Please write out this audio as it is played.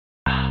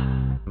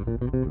So,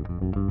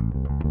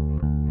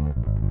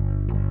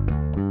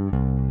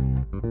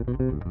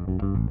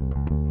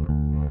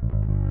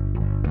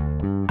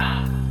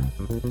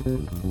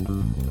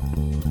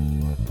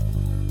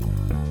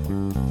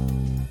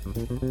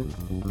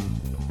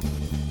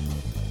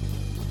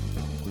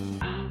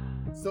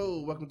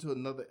 welcome to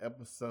another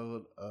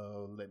episode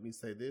of Let Me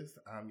Say This.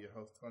 I'm your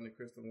host, Tony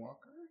Kristen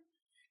Walker,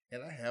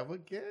 and I have a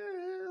guest.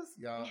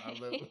 Y'all,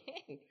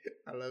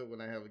 I love it when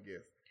I have a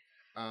guest.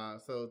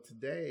 So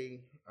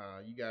today,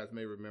 you guys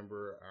may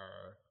remember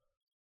our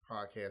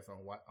podcast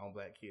on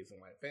Black kids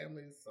and white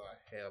families. So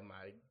I have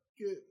my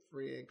good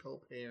friend,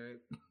 co-parent.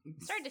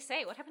 Started to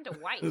say, what happened to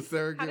wife?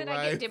 How did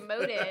I get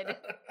demoted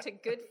to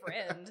good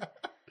friend?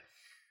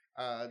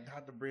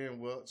 Dr. Brian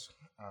Welch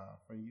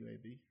from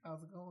UAB.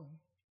 How's it going?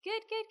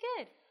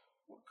 Good.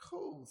 Well,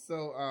 cool.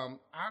 So,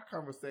 our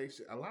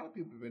conversation, a lot of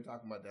people have been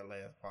talking about that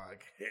last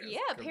podcast. Yeah,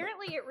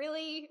 apparently it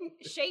really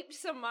shaped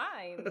some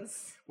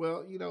minds.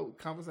 Well,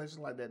 conversations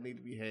like that need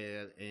to be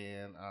had,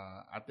 and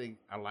I think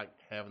I like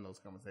having those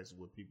conversations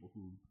with people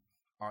who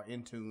are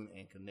in tune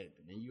and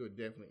connected, and you are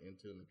definitely in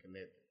tune and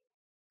connected.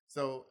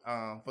 So,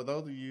 for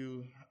those of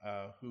you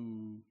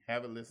who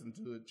haven't listened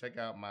to it, check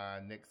out my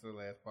next to the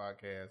last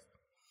podcast.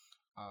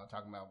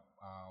 Talking about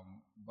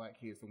Black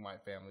kids and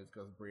white families,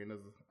 because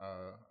Brianna's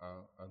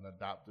an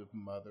adoptive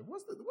mother.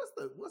 What's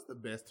the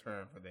best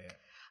term for that?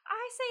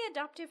 I say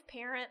adoptive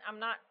parent. I'm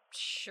not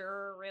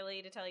sure,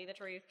 really, to tell you the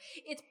truth.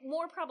 It's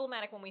more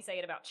problematic when we say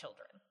it about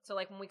children. So,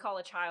 like when we call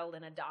a child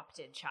an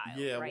adopted child,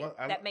 right? Well,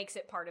 that makes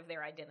it part of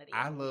their identity.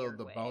 I love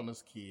the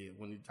bonus kid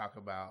when you talk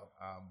about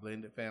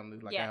blended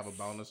families. Like, yes. I have a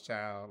bonus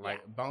child.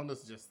 Like,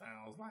 bonus just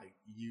sounds like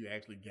you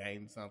actually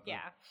gained something.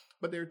 Yeah.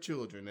 But they're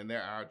children, and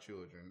they're our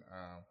children.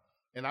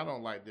 And I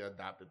don't like the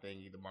adopted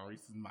thing either.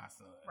 Maurice is my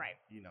son. Right.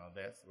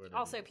 That's what it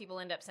also, is. People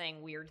end up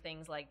saying weird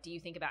things like, do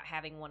you think about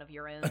having one of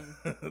your own?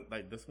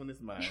 Like, this one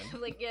is mine.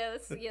 Like,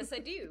 yes, I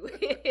do.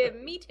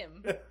 Meet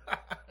him.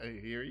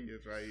 Here he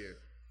is right here.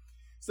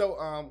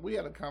 So, we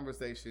had a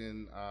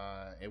conversation,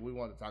 and we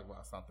wanted to talk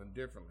about something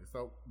differently.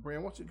 So,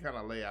 Brian, why don't you kind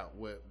of lay out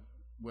what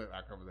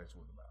our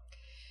conversation was about?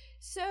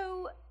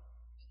 So,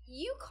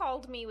 you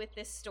called me with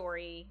this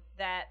story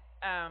that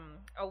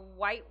a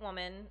white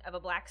woman of a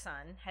black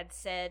son had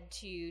said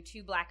to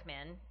two black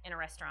men in a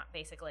restaurant,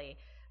 basically,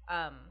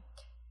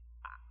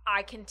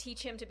 I can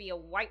teach him to be a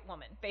white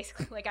woman,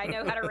 basically. Like, I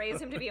know how to raise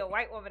him to be a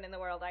white woman in the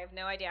world. I have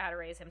no idea how to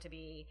raise him to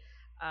be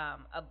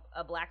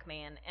a black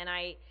man. And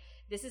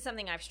this is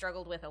something I've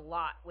struggled with a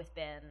lot with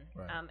Ben.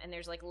 Right. And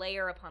there's like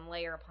layer upon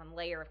layer upon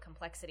layer of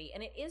complexity.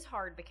 And it is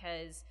hard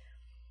because,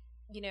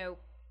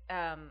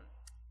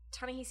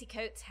 Ta-Nehisi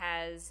Coates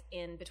has,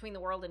 in Between the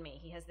World and Me,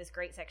 he has this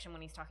great section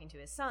when he's talking to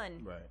his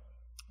son, right,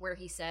 where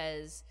he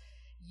says,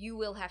 you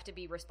will have to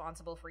be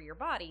responsible for your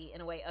body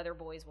in a way other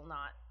boys will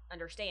not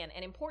understand.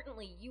 And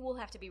importantly, you will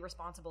have to be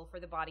responsible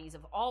for the bodies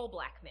of all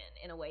black men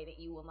in a way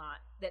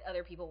that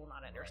other people will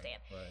not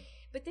understand. Right.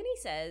 But then he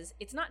says,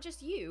 it's not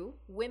just you.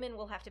 Women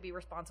will have to be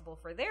responsible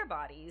for their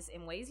bodies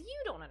in ways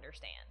you don't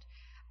understand.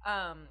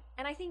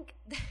 And I think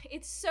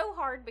it's so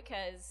hard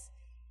because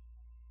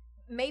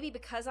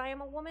I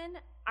am a woman,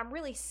 I'm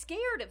really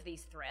scared of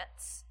these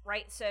threats,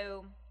 right?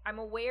 So I'm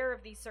aware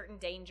of these certain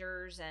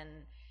dangers,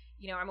 and,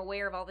 I'm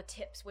aware of all the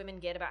tips women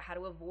get about how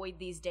to avoid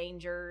these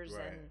dangers.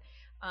 Right.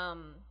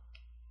 And,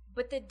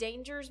 but the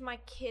dangers my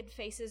kid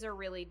faces are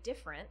really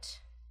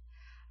different.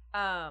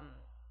 And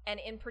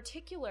in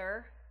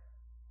particular,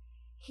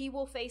 he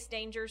will face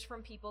dangers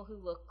from people who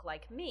look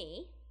like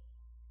me.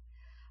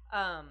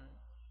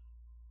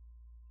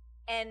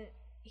 And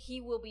he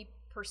will be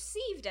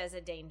perceived as a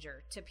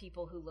danger to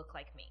people who look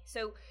like me.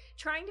 So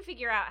trying to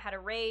figure out how to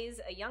raise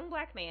a young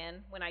black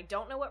man when I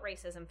don't know what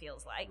racism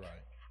feels like.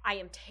 Right. I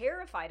am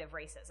terrified of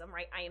racism,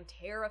 right? I am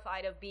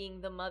terrified of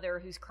being the mother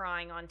who's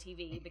crying on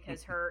TV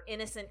because her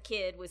innocent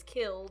kid was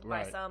killed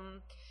by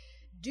some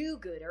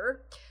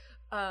do-gooder.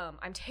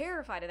 I'm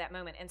terrified of that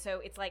moment. And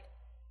so it's like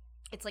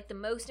the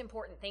most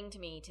important thing to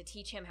me to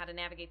teach him how to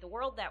navigate the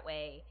world that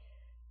way.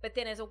 But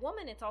then as a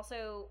woman, it's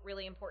also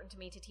really important to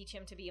me to teach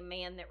him to be a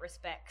man that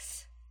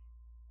respects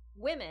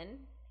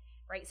women,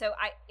 right? So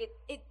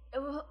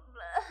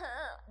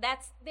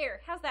that's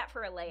there. How's that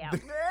for a layout?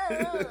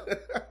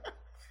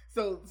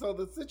 So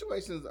the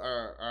situations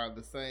are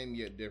the same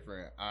yet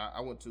different.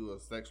 I went to a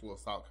sexual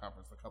assault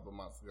conference a couple of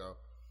months ago,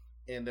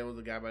 and there was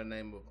a guy by the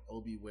name of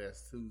Obi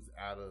West who's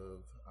out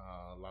of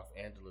Los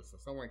Angeles or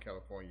somewhere in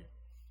California.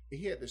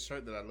 He had this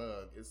shirt that I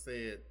love. It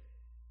said,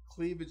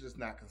 "Cleavage is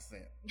not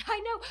consent." I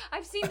know.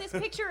 I've seen this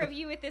picture of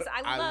you with this.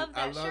 I love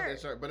that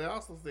shirt. But it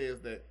also says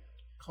that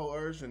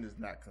coercion is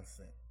not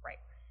consent. Right.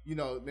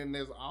 Then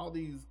there's all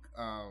these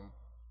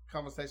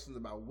conversations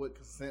about what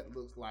consent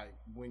looks like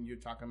when you're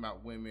talking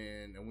about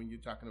women and when you're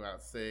talking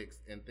about sex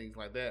and things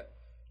like that.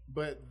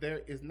 But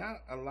there is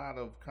not a lot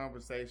of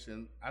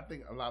conversation, I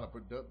think a lot of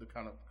productive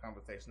kind of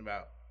conversation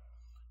about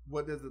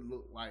what does it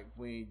look like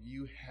when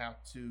you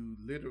have to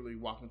literally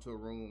walk into a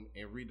room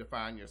and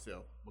redefine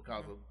yourself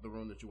because of the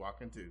room that you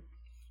walk into.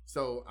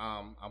 So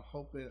I'm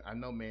hoping. I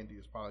know Mandy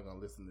is probably gonna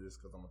listen to this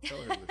because I'm gonna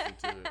tell her to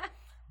listen to it.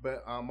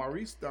 But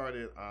Maurice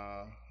started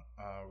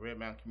Red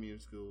Mountain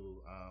Community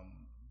School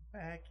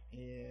back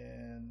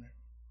in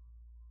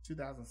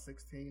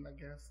 2016, I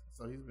guess.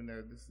 So he's been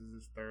there. This is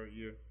his 3rd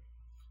year,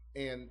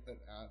 and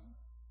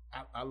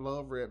I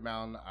love Red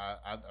Mountain.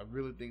 I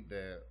really think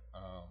that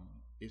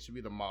it should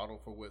be the model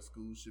for what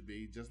schools should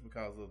be, just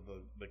because of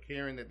the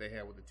caring that they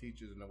have with the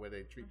teachers and the way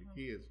they treat the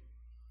kids.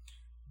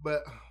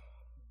 But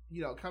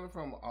coming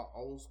from an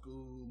old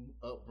school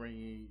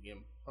upbringing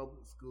in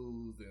public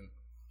schools and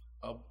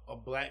a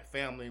black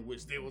family in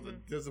which there was a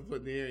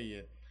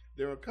disciplinarian,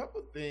 there were a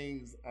couple of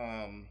things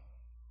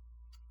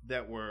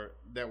that were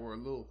a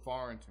little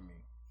foreign to me.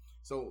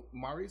 So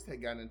Maurice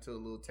had gotten into a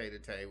little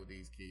tete-a-tete with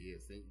these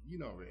kids, and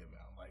Red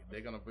Mountain, like they're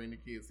gonna bring the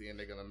kids in,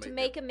 they're gonna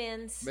make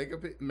amends. They're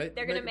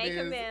gonna make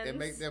amends and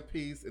make their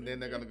peace, and then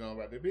they're gonna go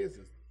about their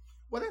business.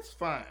 Well, that's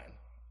fine.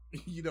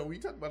 We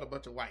talked about a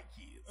bunch of white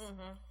kids,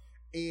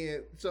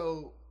 and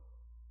so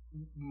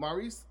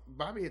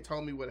Bobby had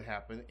told me what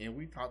happened, and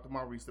we talked to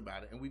Maurice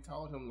about it, and we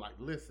told him, like,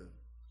 listen,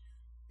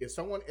 if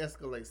someone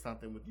escalates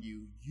something with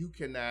you, you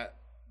cannot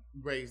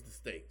raise the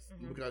stakes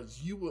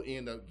because you will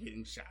end up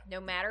getting shot.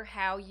 No matter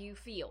how you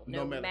feel.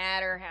 No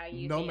matter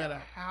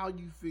how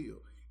you feel.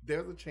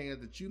 There's a chance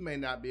that you may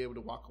not be able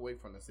to walk away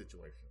from the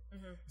situation.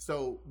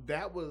 So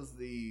that was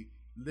the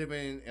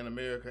living in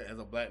America as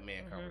a black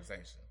man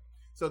conversation.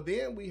 So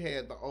then we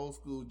had the old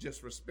school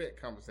just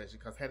respect conversation,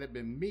 because had it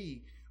been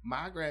me,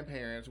 my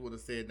grandparents would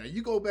have said, now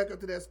you go back up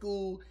to that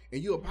school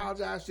and you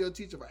apologize to your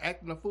teacher for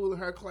acting a fool in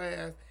her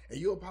class, and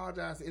you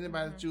apologize to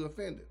anybody that you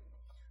offended.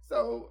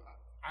 So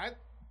I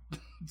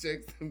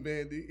texted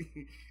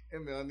Mandy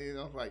and Melanie, and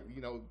I was like,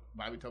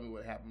 Bobby told me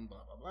what happened, blah,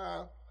 blah,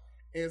 blah.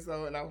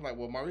 And I was like,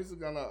 well, Maurice is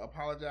going to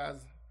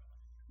apologize.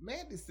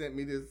 Mandy sent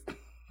me this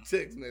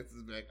text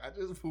message back. I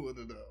just pulled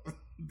it up.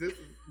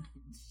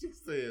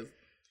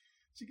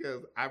 She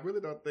goes, I really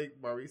don't think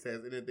Maurice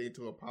has anything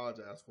to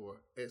apologize for, !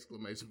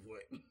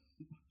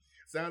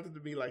 Sounded to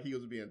me like he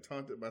was being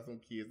taunted by some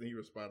kids, and he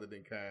responded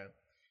in kind.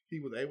 He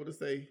was able to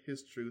say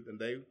his truth, and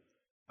they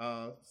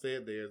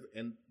said theirs,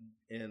 and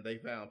they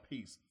found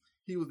peace.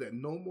 He was at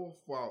no more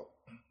fault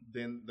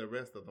than the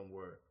rest of them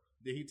were.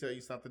 Did he tell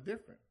you something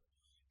different?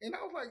 And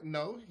I was like,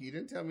 no, he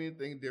didn't tell me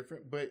anything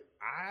different. But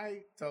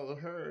I told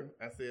her,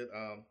 I said,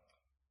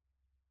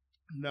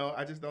 no,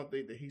 I just don't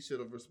think that he should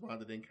have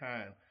responded in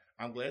kind.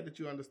 I'm glad that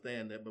you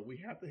understand that, but we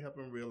have to help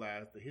him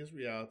realize that his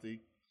reality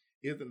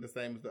isn't the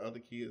same as the other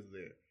kids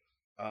there.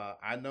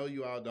 I know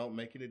you all don't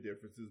make any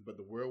differences, but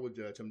the world will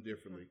judge him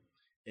differently.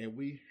 And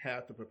we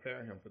have to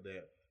prepare him for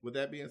that. With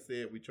that being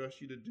said, we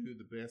trust you to do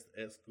the best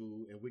at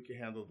school, and we can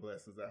handle the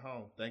lessons at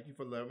home. Thank you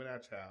for loving our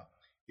child.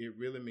 It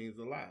really means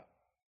a lot.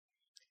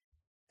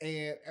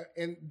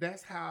 And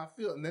that's how I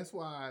feel. And that's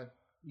why,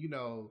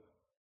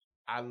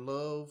 I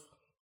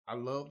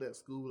love that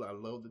school. I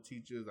love the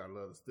teachers. I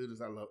love the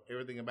students. I love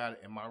everything about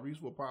it. And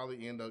Maurice will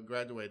probably end up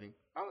graduating.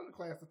 I'm in the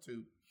class of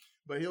 2,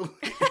 but he'll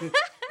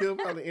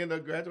probably end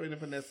up graduating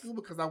from that school,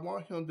 because I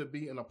want him to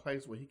be in a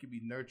place where he can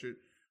be nurtured,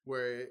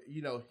 where,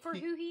 for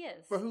who he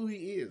is. For who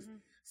he is.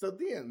 So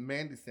then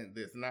Mandy sent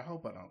this, and I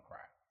hope I don't cry.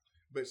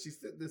 But she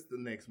sent this the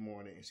next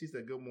morning, and she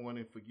said, good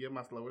morning. Forgive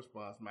my slow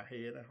response. My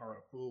head and heart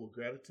are full of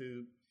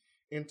gratitude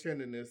and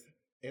tenderness,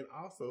 and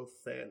also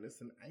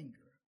sadness and anger.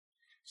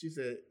 She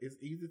said, it's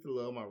easy to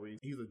love Maurice.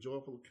 He's a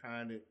joyful,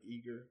 kind, and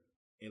eager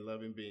and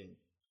loving being.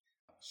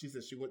 She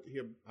said she went to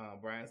hear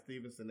Brian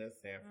Stevenson at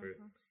Sanford,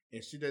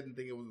 and she didn't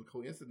think it was a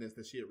coincidence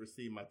that she had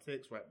received my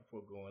text right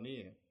before going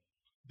in.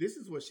 This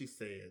is what she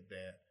said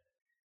that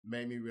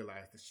made me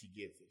realize that she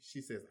gets it.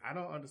 She says, I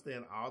don't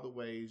understand all the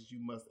ways you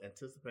must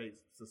anticipate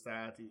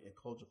society and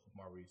culture for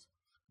Maurice,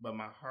 but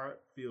my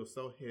heart feels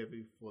so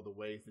heavy for the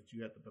ways that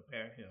you have to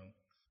prepare him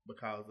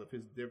because of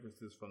his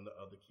differences from the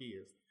other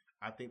kids.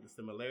 I think the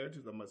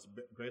similarities are much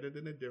greater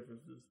than the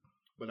differences,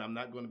 but I'm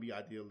not going to be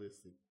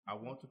idealistic. I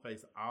want to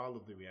face all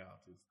of the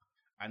realities.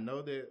 I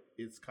know that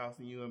it's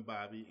costing you and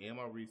Bobby and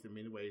Maurice in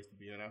many ways to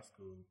be in our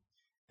school,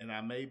 and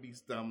I may be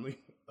stumbling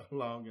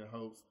along in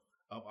hopes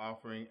of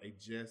offering a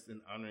just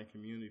and honoring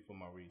community for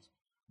Maurice.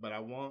 But I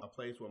want a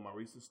place where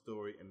Maurice's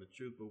story and the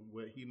truth of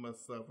what he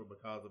must suffer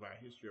because of our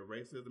history of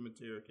racism and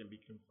terror can be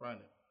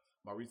confronted.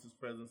 Maurice's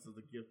presence is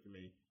a gift to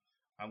me.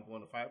 I'm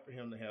going to fight for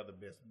him to have the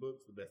best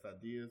books, the best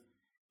ideas,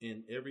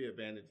 and every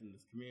advantage in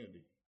this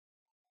community.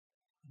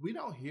 We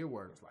don't hear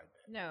words like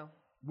that. No.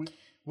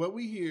 What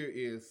we hear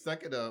is,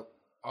 suck it up,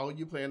 oh,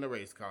 you playing the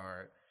race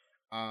card.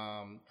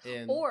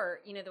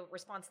 Or, the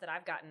response that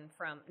I've gotten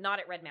from, not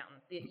at Red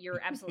Mountain,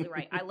 you're absolutely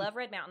right. I love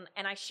Red Mountain,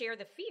 and I share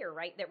the fear,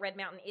 right, that Red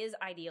Mountain is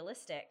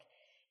idealistic.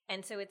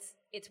 And so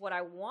it's what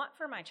I want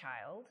for my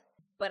child,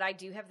 but I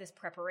do have this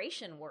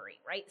preparation worry,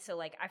 right?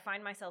 So, I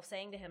find myself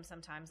saying to him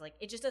sometimes,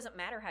 it just doesn't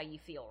matter how you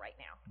feel right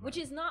now, which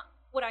is not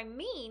what I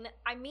mean.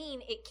 I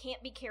mean, it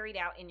can't be carried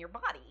out in your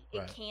body.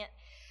 It can't.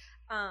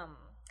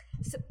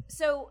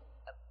 So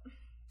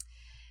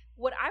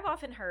what I've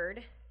often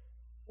heard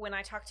when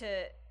I talk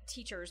to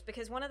teachers,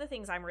 because one of the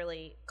things I'm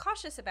really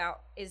cautious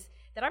about is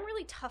that I'm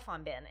really tough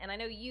on Ben, and I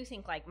know you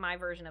think like my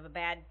version of a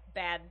bad,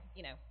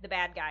 the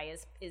bad guy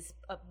is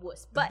a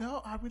wuss, but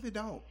no, I really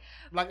don't.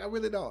 Like, I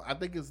really don't. I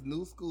think it's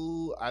new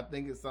school. I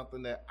think it's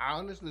something that I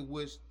honestly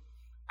wish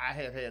I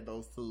had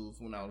those tools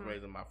when I was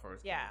raising my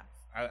first kids.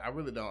 I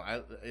really don't.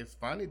 It's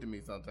funny to me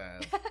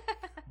sometimes,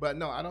 but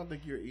no, I don't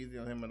think you're easy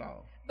on him at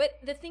all. But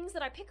the things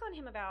that I pick on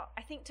him about,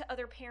 I think to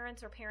other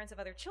parents or parents of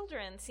other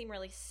children seem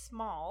really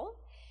small.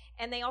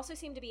 And they also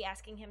seem to be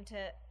asking him to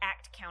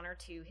act counter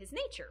to his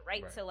nature,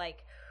 right? So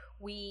like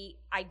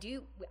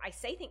I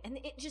say things, and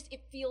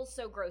it feels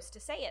so gross to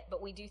say it,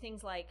 but we do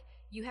things like,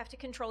 you have to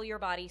control your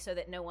body so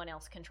that no one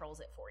else controls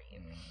it for you.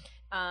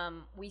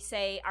 We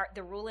say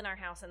the rule in our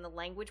house and the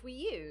language we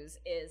use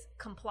is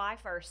comply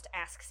first,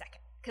 ask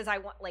second. Because I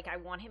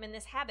want him in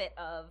this habit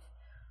of,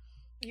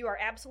 you are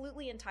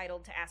absolutely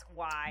entitled to ask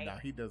why. No,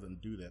 he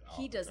doesn't do that all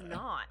He the does time.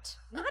 not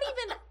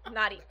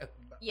even.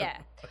 Yeah.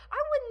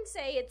 I wouldn't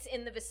say it's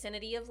in the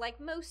vicinity of like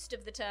most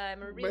of the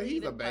time. Or really, but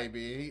he's a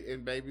baby,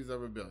 and babies are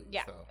rebellious.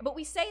 Yeah. So. But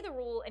we say the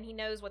rule, and he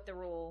knows what the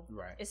rule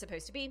Right. is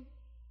supposed to be.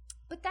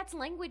 But that's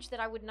language that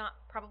I would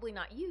probably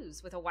not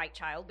use with a white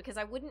child, because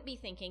I wouldn't be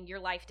thinking your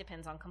life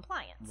depends on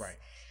compliance. Right.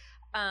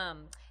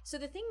 So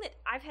the thing that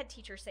I've had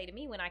teachers say to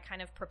me when I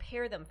kind of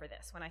prepare them for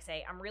this, when I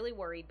say, I'm really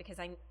worried because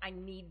I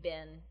need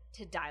Ben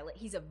to dial it.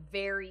 He's a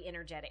very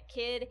energetic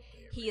kid.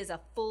 He is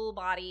a full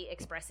body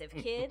expressive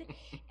kid,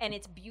 and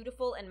it's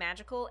beautiful and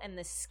magical and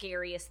the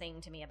scariest thing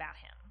to me about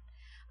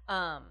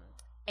him.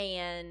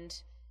 And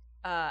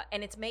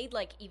it's made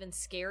like even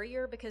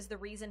scarier because the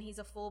reason he's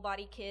a full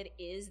body kid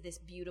is this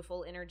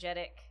beautiful,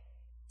 energetic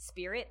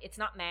spirit. It's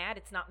not mad.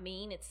 It's not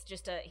mean. It's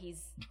just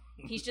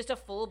he's just a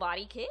full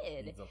body kid.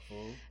 He's a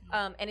full.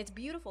 And it's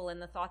beautiful.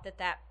 And the thought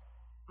that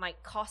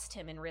might cost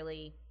him in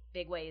really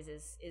big ways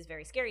is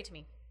very scary to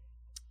me.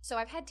 So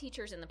I've had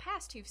teachers in the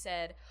past who've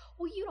said,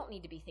 well, you don't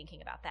need to be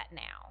thinking about that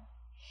now.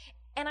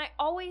 And I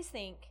always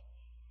think,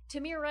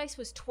 Tamir Rice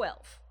was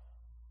 12.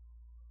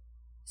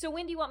 So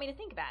when do you want me to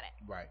think about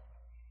it? Right.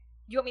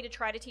 You want me to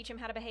try to teach him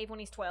how to behave when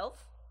he's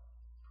 12?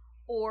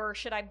 Or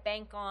should I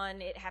bank on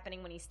it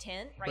happening when he's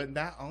 10? Right? But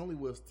not only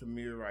was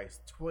Tamir Rice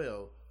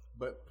 12,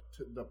 but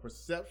the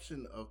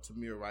perception of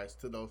Tamir Rice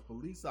to those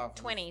police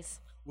officers 20s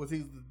was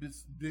he's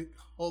this big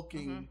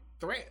hulking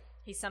threat.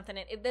 He's something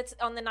that's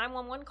on the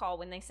 911 call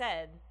when they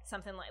said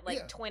something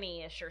like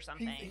 20-ish or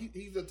something.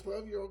 He's a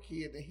 12-year-old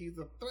kid and he's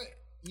a threat.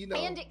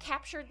 And it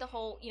captured the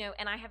whole,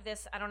 and I have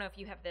this, I don't know if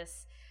you have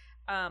this,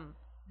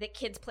 that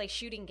kids play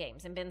shooting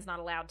games and Ben's not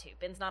allowed to.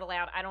 Ben's not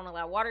allowed. I don't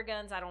allow water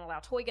guns. I don't allow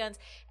toy guns.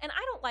 And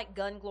I don't like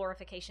gun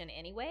glorification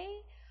anyway,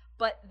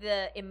 but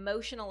the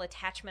emotional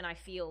attachment I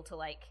feel to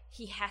like,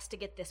 he has to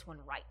get this one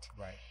right.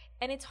 Right.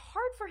 And it's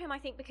hard for him, I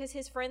think, because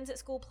his friends at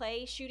school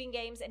play shooting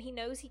games and he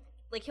knows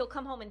he'll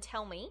come home and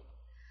tell me.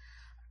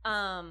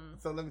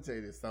 So let me tell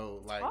you this.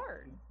 So like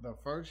hard.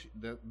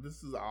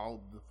 This is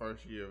all the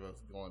first year of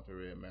us going to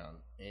Red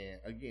Mountain. And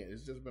again,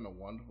 it's just been a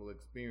wonderful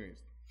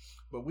experience.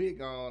 But we had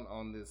gone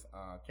on this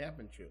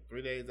camping trip,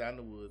 3 days out in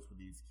the woods with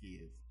these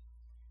kids.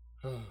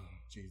 Oh,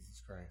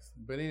 Jesus Christ.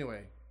 But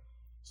anyway,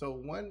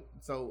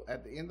 so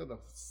at the end of the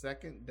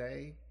second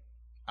day,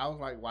 I was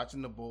like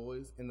watching the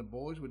boys, and the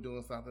boys were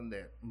doing something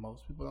that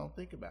most people don't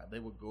think about. They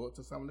would go up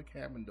to some of the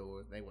cabin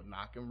doors, they would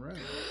knock and run.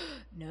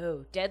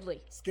 No,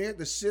 deadly. Scared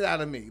the shit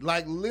out of me.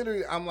 Like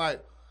literally, I'm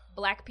like,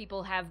 Black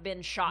people have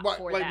been shot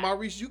for like, that. Like,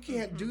 Maurice, you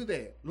can't do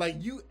that. Like,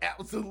 you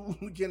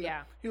absolutely cannot.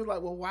 Yeah. He was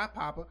like, well, why,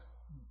 Papa?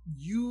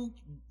 You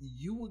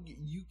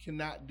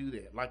cannot do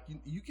that. Like,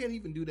 you can't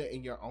even do that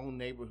in your own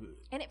neighborhood.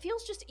 And it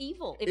feels just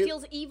evil. It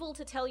feels evil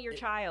to tell your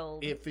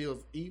child. It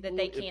feels evil. That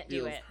they can't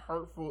do it. It feels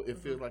hurtful. It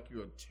feels like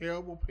you're a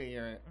terrible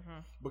parent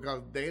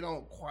because they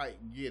don't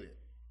quite get it.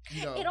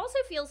 It also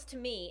feels to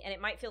me, and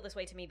it might feel this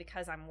way to me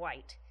because I'm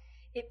white,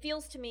 it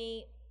feels to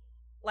me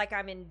like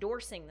I'm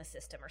endorsing the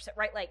system, or so,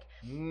 right? Like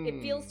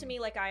it feels to me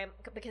like I am,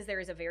 because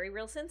there is a very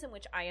real sense in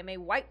which I am a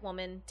white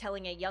woman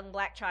telling a young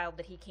black child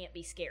that he can't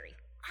be scary.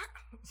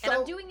 And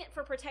I'm doing it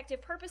for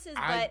protective purposes,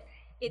 but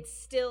it's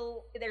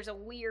still, there's a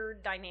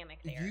weird dynamic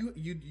there.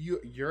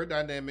 Your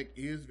dynamic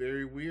is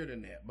very weird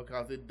in that,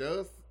 because it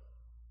does,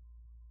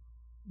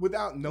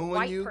 without knowing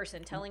white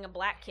person telling a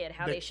black kid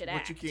how they should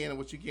act, what you can and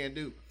what you can't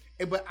do.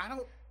 But I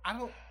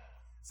don't.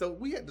 So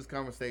we had this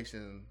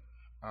conversation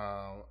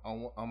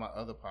on my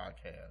other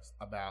podcast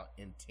about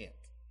intent.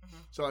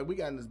 So like we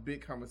got in this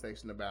big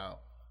conversation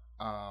about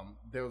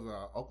there was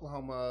a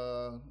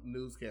Oklahoma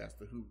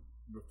newscaster who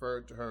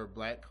referred to her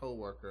black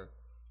coworker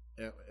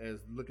as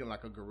looking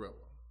like a gorilla.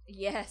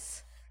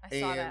 Yes, I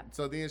saw that.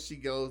 So then she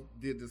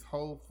did this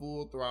whole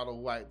full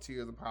throttle white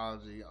tears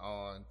apology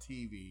on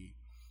TV,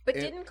 but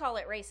didn't call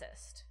it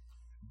racist.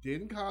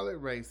 Didn't call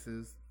it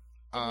racist.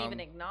 Didn't even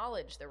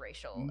acknowledge the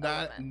racial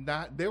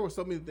element. There were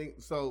so many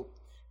things. So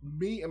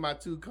me and my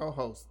two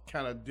co-hosts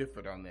kind of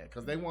differed on that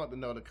because they wanted to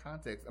know the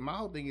context. And my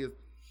whole thing is,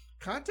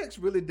 context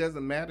really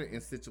doesn't matter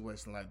in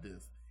situations like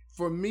this.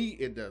 For me,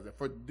 it doesn't.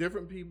 For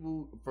different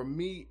people, for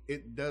me,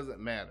 it doesn't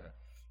matter.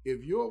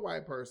 if you're a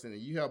white person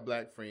and you have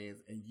black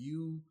friends and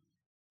you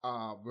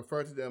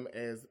refer to them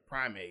as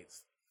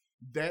primates,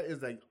 that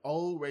is an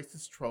old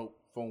racist trope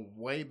from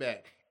way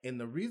back. And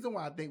the reason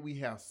why I think we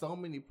have so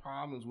many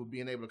problems with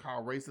being able to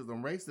call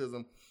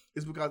racism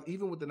is because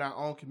even within our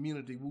own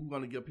community, we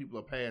want to give people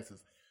a pass.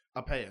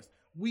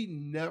 We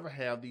never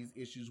have these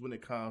issues when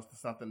it comes to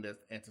something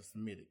that's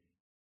anti-Semitic.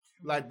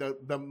 Like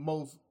the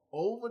most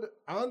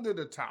under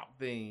the top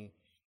thing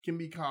can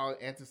be called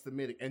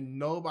anti-Semitic, and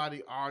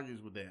nobody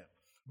argues with that.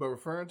 But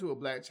referring to a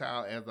black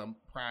child as a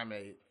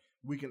primate,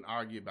 we can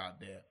argue about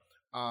that.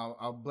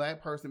 A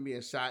black person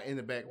being shot in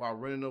the back while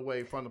running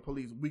away from the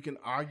police, we can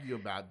argue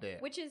about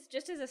that. Which is,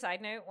 just as a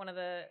side note, one of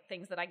the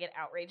things that I get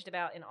outraged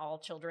about in all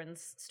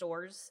children's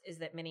stores is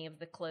that many of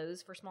the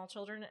clothes for small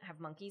children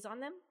have monkeys on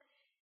them.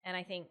 And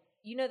I think,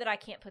 you know that I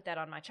can't put that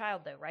on my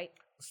child, though, right?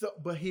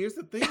 But here's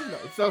the thing,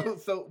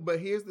 though. But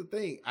here's the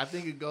thing. I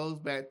think it goes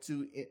back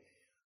to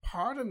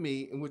part of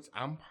me, in which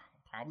I'm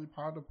probably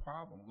part of the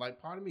problem.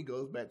 Like, part of me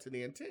goes back to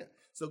the intent.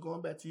 So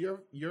going back to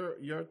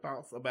your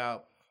thoughts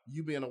about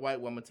you being a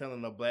white woman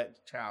telling a black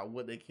child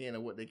what they can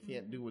and what they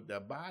can't do with their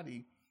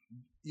body,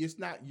 it's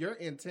not, your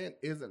intent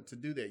isn't to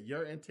do that.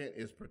 Your intent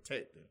is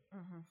protective.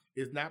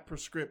 It's not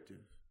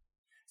prescriptive.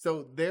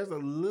 So there's a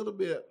little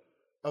bit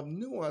of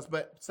nuance,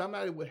 but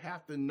somebody would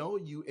have to know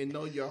you and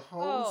know your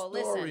whole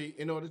story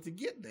in order to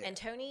get there. And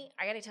Tony,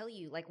 I got to tell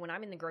you, like when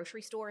I'm in the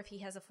grocery store, if he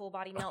has a full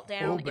body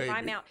meltdown, if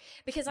I'm out,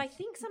 because I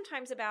think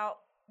sometimes about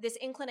this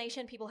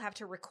inclination people have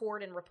to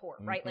record and report,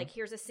 right? Like,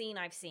 here's a scene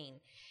I've seen.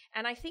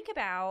 And I think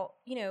about,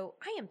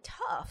 I am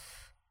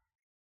tough.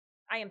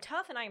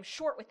 And I am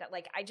short with that.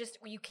 Like,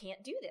 you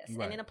can't do this.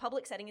 Right. And in a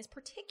public setting is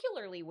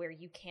particularly where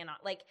you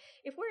cannot. Like,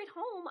 if we're at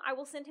home, I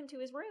will send him to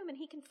his room and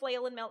he can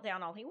flail and melt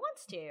down all he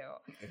wants to.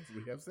 As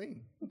we have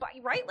seen. But,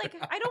 right? Like,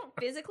 I don't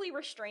physically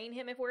restrain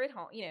him if we're at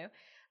home,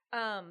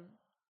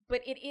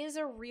 But it is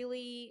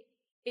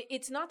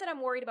it's not that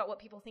I'm worried about what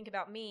people think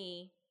about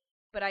me,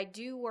 but I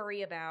do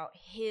worry about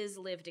his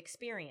lived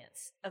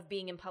experience of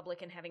being in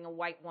public and having a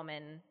white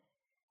woman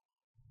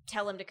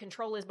tell him to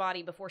control his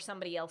body before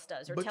somebody else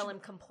does, or tell him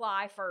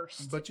comply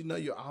first. But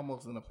you're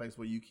almost in a place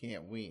where you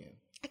can't win.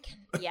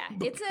 Yeah,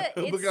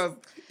 because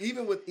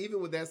even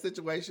with that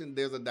situation,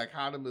 there's a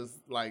dichotomous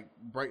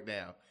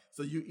breakdown.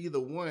 So you're either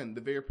one,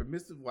 the very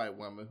permissive white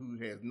woman who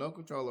has no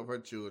control of her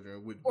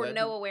children, or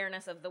no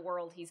awareness of the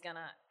world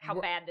how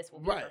bad this will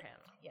be for him.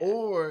 Yeah.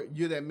 Or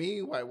you're that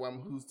mean white woman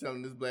who's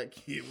telling this black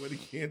kid what he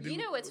can't do. You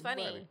know what's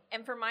funny? Body.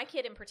 And for my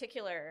kid in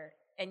particular,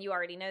 and you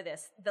already know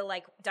this,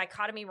 the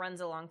dichotomy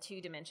runs along two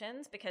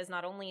dimensions, because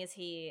not only is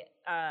he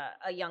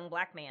a young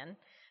black man,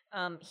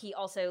 he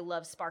also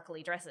loves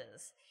sparkly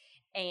dresses.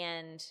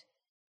 And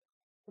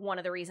one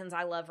of the reasons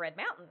I love Red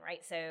Mountain,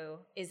 right?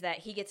 So is that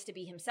he gets to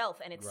be himself,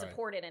 and it's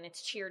supported and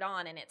it's cheered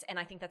on, and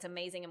I think that's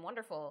amazing and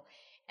wonderful.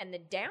 And the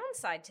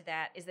downside to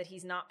that is that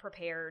he's not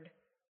prepared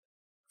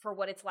for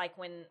what it's like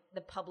when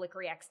the public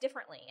reacts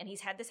differently. And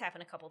he's had this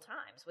happen a couple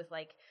times with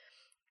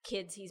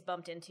kids he's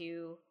bumped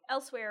into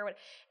elsewhere.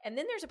 And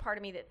then there's a part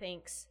of me that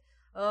thinks,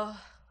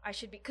 I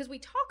should be, because we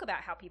talk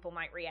about how people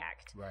might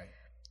react. Right.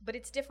 But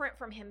it's different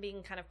from him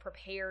being kind of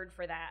prepared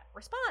for that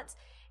response.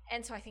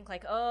 And so I think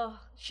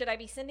should I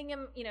be sending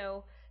him,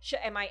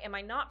 am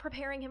I not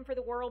preparing him for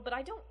the world? But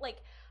I don't want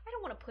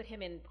to put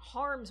him in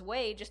harm's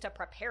way just to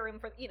prepare him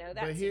for,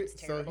 that seems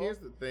terrible. So here's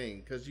the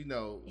thing, because,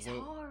 it's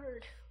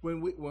hard.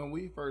 When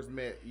we first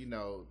met,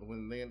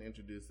 when Lynn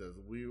introduced us,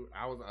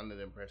 I was under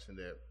the impression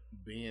that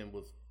Ben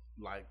was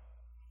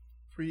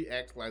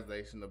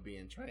pre-actualization of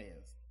being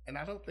trans. And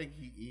I don't think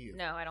he is.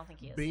 No, I don't think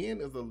he is. Ben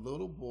is a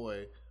little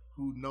boy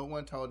who no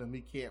one told him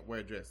he can't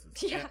wear dresses.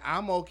 Yeah. And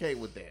I'm okay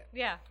with that.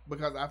 Yeah.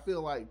 Because I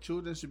feel like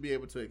children should be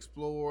able to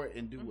explore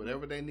and do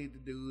whatever they need to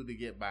do to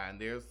get by. And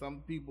there's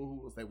some people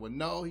who will say, well,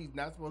 no, he's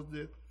not supposed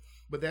to.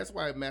 But that's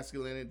why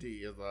masculinity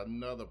is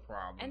another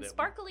problem. And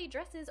sparkly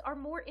dresses are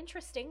more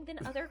interesting than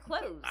other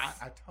clothes.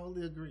 I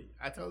totally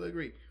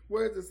agree.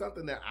 Whereas it's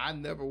something that I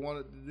never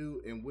wanted to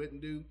do and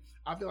wouldn't do.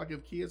 I feel like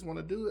if kids want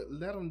to do it,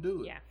 let them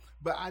do it. Yeah.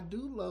 But I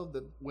do love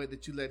the way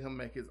that you let him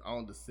make his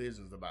own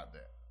decisions about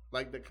that.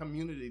 Like the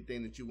community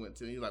thing that you went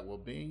to. You're like, well,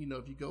 Ben,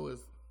 if you go as,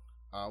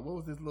 what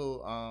was this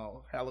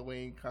little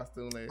Halloween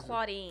costume last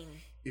Claudine.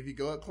 If you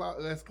go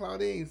as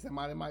Claudine,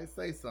 somebody might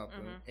say something.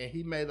 And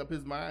he made up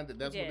his mind that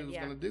that's what he was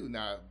going to do.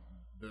 Now,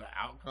 the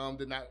outcome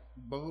did not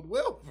bode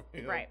well for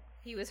him. Right.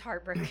 He was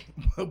heartbroken.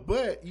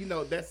 But,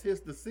 that's his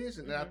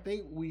decision. And I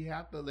think we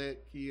have to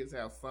let kids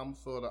have some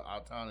sort of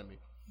autonomy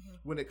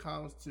when it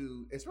comes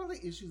to, it's really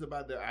issues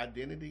about their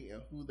identity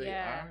and who they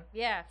are.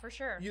 Yeah, for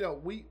sure.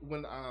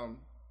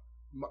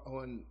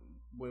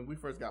 When we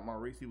first got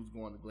Maurice, he was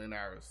going to Glen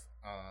Iris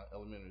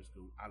Elementary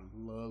School. I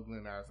love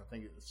Glen Iris. I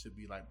think it should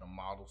be like the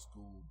model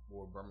school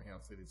for Birmingham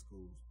City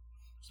schools,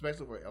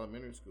 especially for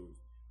elementary schools.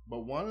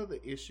 But one of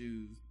the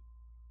issues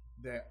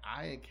that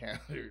I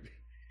encountered,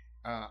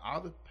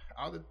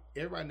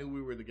 everybody knew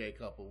we were the gay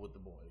couple with the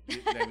boys.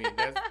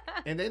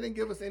 And they didn't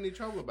give us any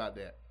trouble about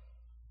that.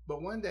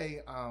 But one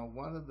day,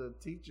 one of the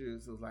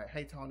teachers was like,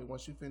 "Hey, Tony,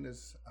 once you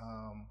finish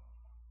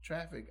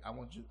traffic. I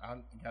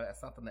got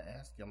something to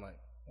ask you. I'm like,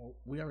 well,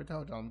 we already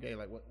told you I'm gay.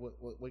 Like,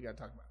 what we got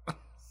to talk about?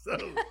 So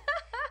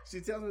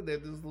she tells me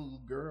that this little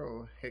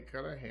girl had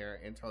cut her hair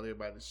and told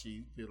everybody that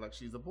she feels like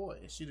she's a boy,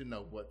 and she didn't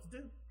know what to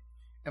do.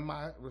 And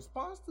my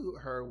response to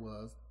her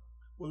was,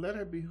 well, let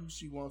her be who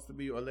she wants to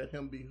be, or let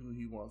him be who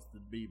he wants to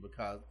be,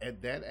 because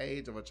at that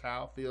age of a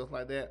child feels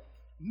like that,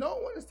 no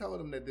one has told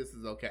them that this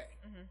is okay.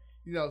 Mm-hmm.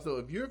 You know, so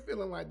if you're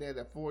feeling like that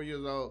at 4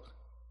 years old,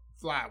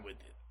 fly with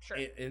it. Sure.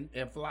 And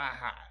fly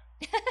high.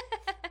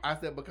 I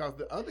said, because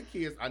the other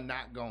kids are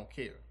not going to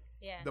care.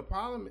 Yeah. The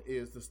problem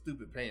is the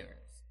stupid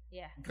parents.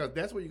 Yeah. Because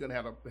that's where you're going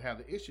to have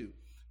the issue.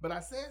 But I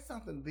said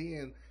something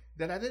then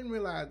that I didn't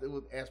realize it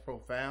was as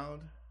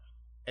profound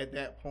at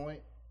that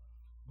point.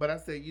 But I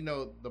said, you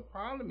know, the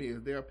problem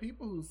is there are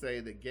people who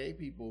say that gay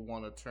people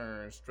want to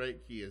turn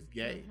straight kids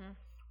gay. Mm-hmm.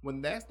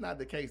 When that's not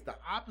the case, the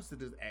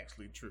opposite is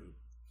actually true.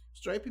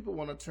 Straight people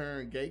want to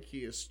turn gay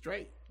kids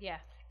straight. Yeah.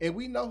 And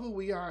we know who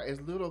we are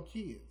as little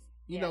kids.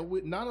 You know,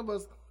 none of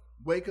us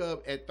wake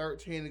up at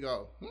 13 and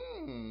go,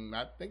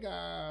 I think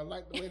I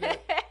like the way that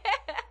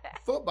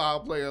football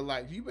player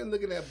likes. You've been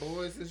looking at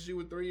boys since you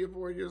were 3 or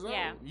 4 years old.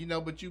 You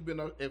know, but you've been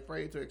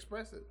afraid to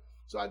express it.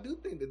 So I do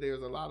think that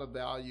there's a lot of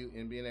value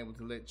in being able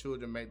to let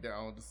children make their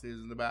own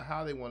decisions about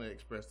how they want to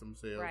express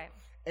themselves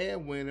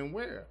and when and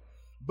where.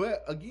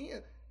 But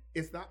again,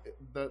 it's not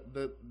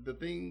the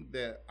thing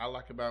that I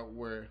like about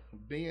where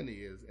Ben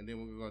is, and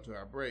then we're going to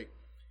our break,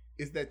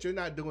 is that you're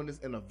not doing this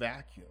in a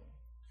vacuum.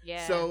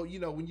 Yeah. So, you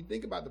know, when you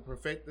think about the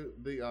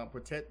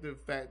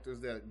protective factors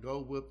that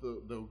go with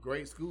the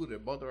great school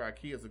that both of our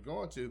kids are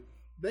going to,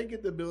 they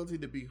get the ability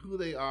to be who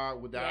they are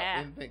without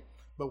anything.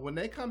 But when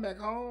they come back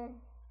home,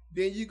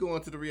 then you go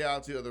into the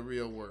reality of the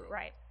real world.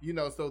 Right. You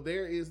know, so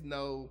there is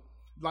no,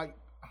 I'm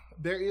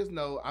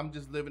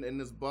just living in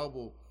this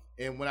bubble.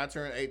 And when I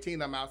turn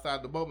 18, I'm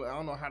outside the bubble. I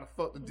don't know how the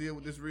fuck to deal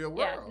with this real world.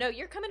 Yeah, no,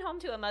 you're coming home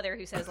to a mother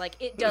who says, like,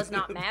 it does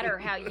not matter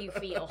how you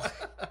feel.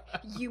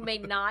 You may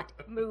not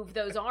move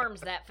those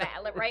arms that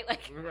fast, right?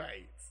 Like,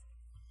 right.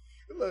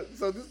 Look,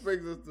 so this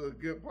brings us to a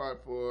good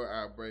part for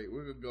our break.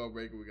 We're going to go on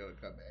break and we're going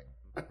to come back.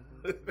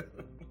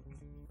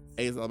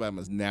 AIDS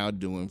Alabama is now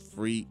doing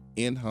free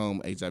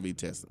in-home HIV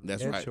testing.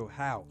 That's right.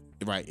 How?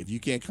 Right. If you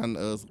can't come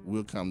to us,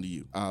 we'll come to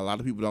you. A lot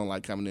of people don't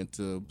like coming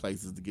into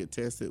places to get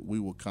tested. We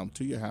will come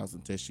to your house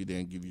and test you there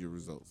and give you your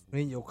results.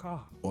 In your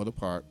car. Or the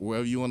park.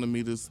 Wherever you want to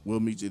meet us, we'll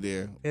meet you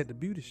there. At the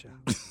beauty shop.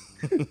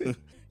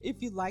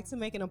 If you'd like to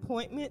make an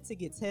appointment to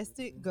get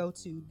tested, go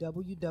to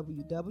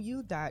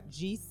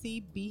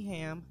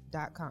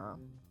www.gcbham.com.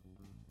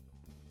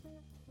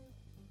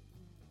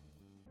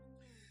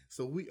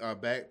 So we are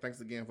back.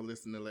 Thanks again for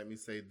listening to Let Me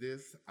Say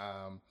This.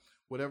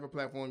 Whatever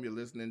platform you're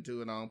listening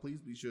to it on,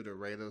 please be sure to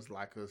rate us,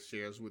 like us,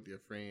 share us with your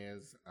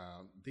friends.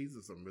 These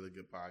are some really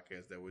good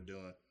podcasts that we're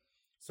doing.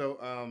 So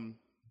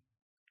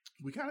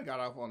we kind of got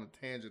off on a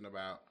tangent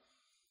about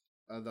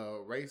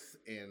the race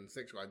and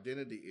sexual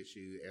identity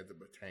issue as it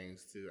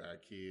pertains to our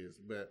kids.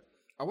 But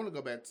I want to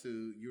go back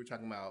to, you were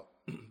talking about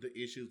the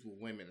issues with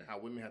women and how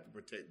women have to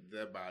protect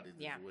their bodies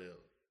as well.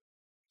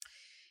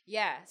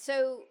 Yeah.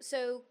 So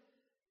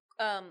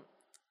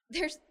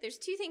there's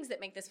two things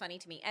that make this funny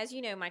to me. As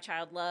you know, my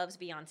child loves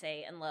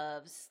Beyonce and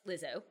loves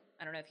Lizzo.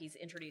 I don't know if he's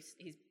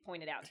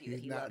pointed out to you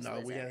that he loves Lizzo.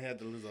 No, we haven't had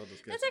the Lizzo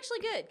discussion. That's actually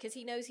good, because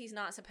he knows he's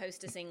not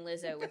supposed to sing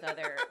Lizzo with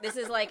other. This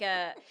is like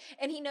and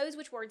he knows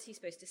which words he's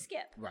supposed to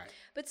skip. Right.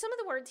 But some of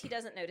the words he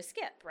doesn't know to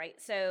skip,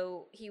 right?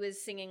 So he was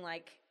singing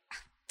like,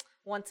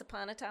 once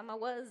upon a time I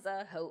was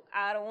a hoe,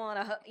 I don't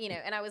want to,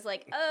 and I was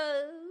like,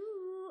 oh.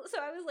 So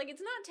I was like,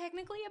 it's not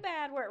technically a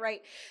bad word,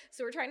 right?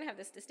 So we're trying to have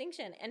this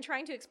distinction and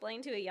trying to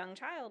explain to a young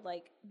child,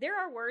 like, there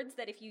are words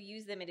that if you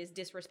use them, it is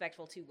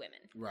disrespectful to women.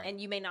 Right.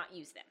 And you may not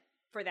use them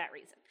for that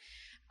reason.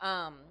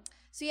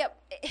 So yeah,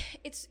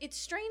 it's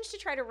strange to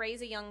try to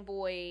raise a young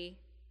boy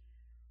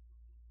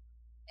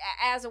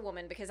as a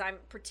woman, because I'm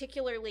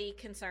particularly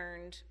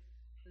concerned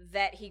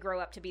that he grow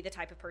up to be the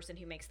type of person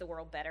who makes the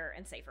world better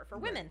and safer for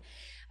women.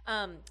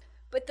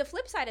 But the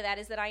flip side of that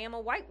is that I am a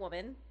white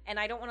woman, and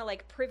I don't want to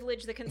like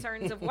privilege the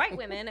concerns of white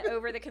women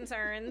over the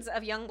concerns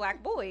of young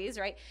black boys,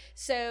 right?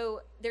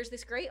 So there's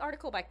this great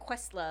article by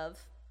Questlove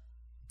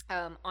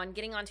on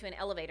getting onto an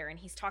elevator, and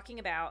he's talking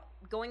about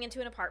going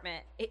into an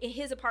apartment,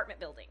 his apartment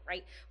building,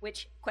 right?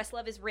 Which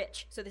Questlove is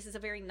rich, so this is a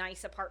very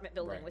nice apartment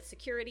building with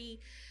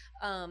security.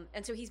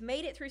 And so he's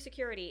made it through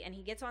security, and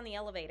he gets on the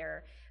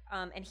elevator,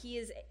 and he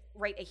is,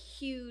 a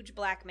huge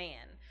black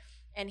man.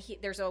 And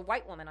there's a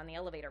white woman on the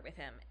elevator with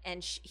him,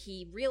 and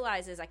he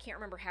realizes, I can't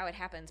remember how it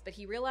happens, but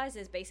he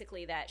realizes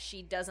basically that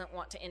she doesn't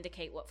want to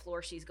indicate what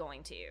floor she's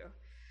going to,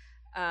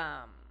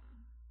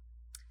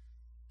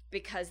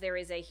 because there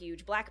is a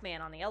huge black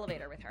man on the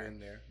elevator with her.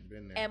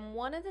 Been there. And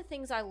one of the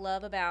things I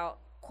love about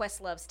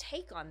Questlove's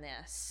take on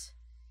this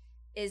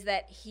is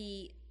that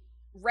he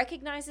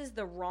recognizes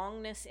the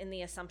wrongness in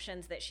the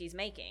assumptions that she's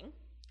making,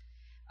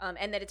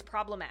 and that it's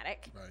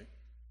problematic. Right.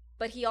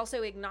 But he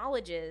also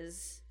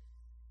acknowledges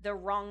the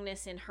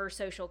wrongness in her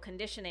social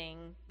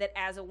conditioning, that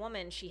as a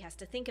woman she has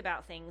to think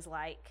about things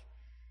like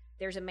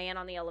there's a man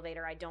on the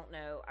elevator. I don't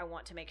know. I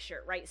want to make sure,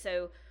 right?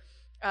 So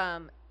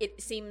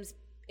it seems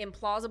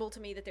implausible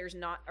to me that there's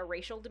not a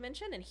racial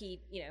dimension. And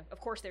he, of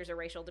course there's a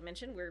racial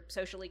dimension. We're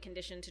socially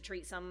conditioned to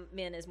treat some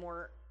men as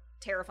more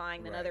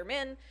terrifying than other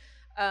men.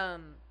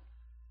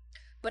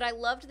 But I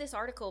loved this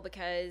article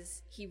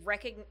because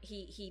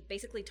he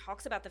basically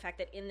talks about the fact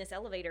that in this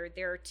elevator,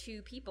 there are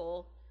two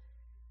people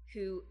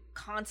who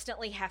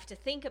constantly have to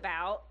think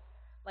about,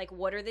 like,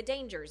 what are the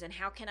dangers and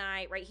how can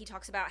I, right? He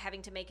talks about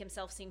having to make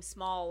himself seem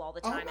small all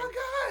the time. Oh my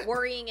God.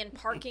 Worrying in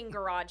parking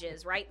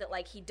garages, right? That,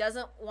 like, he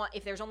doesn't want,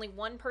 if there's only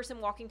one person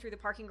walking through the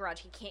parking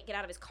garage, he can't get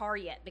out of his car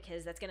yet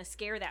because that's going to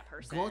scare that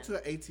person. Going to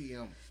an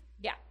ATM.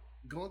 Yeah.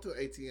 Going to an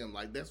ATM,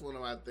 like, that's one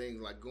of my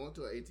things. Like, going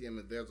to an ATM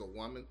and there's a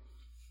woman,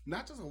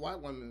 not just a white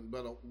woman,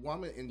 but a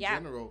woman in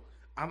general.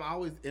 I'm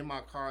always in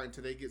my car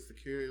until they get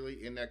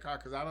securely in that car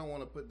because I don't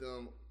want to put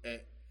them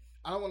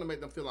I don't want to make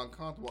them feel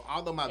uncomfortable.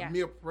 Although my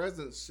mere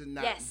presence should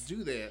not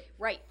do that.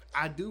 Right.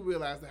 I do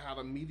realize that how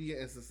the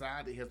media and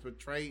society has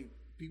portrayed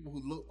people who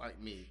look like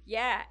me.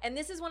 Yeah. And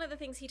this is one of the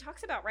things he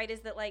talks about, right?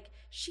 Is that, like,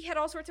 she had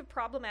all sorts of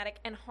problematic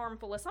and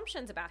harmful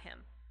assumptions about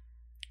him.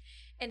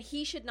 And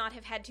he should not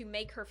have had to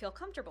make her feel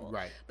comfortable.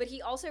 Right. But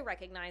he also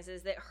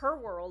recognizes that her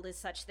world is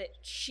such that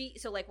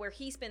so like where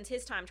he spends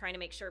his time trying to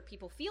make sure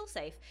people feel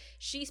safe,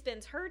 she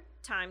spends her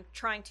time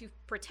trying to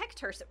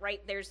protect her,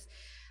 right? There's,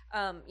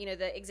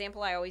 the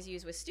example I always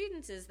use with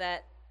students is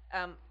that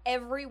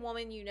every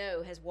woman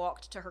has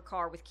walked to her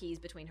car with keys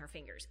between her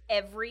fingers.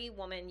 Every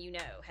woman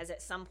has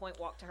at some point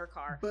walked to her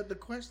car. But the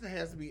question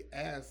has to be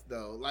asked,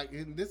 though. Like,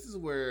 and this is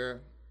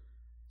where,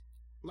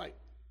 like,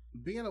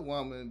 being a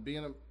woman,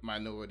 being a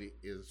minority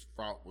is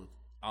fraught with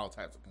all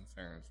types of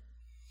concerns.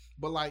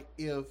 But, like,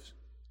 if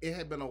it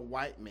had been a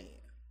white man,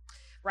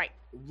 right,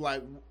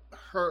 like,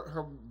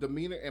 her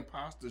demeanor and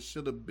posture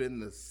should have been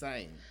the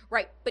same.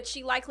 Right, but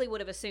she likely would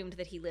have assumed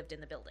that he lived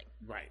in the building.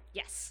 Right.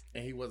 Yes.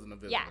 And he wasn't a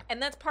visitor. Yeah,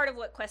 and that's part of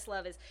what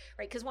Questlove is,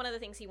 right? Because one of the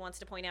things he wants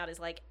to point out is,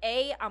 like,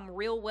 A, I'm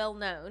real well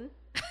known,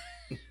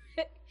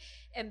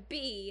 and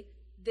B,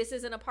 this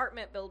is an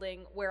apartment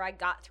building where I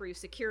got through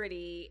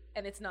security,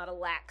 and it's not a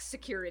lax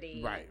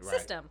security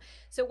system.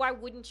 So why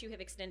wouldn't you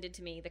have extended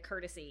to me the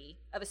courtesy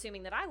of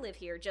assuming that I live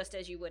here just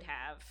as you would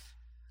have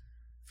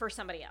for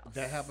somebody else?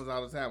 That happens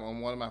all the time. On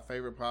one of my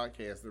favorite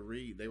podcasts, The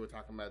Read, they were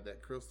talking about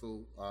that.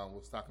 Crystal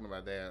was talking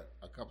about that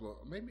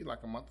maybe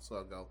like a month or so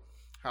ago,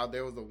 how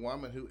there was a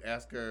woman who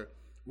asked her,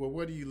 well,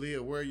 where do you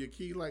live? Where are your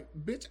keys? Like,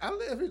 bitch, I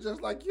live here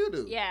just like you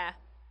do. Yeah.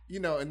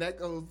 And that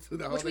goes to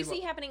the whole thing. Which we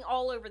see happening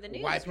all over the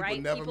news, white people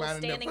right? Never people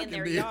standing in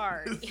their business.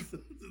 yard.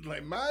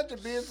 Like, mind your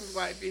business,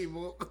 white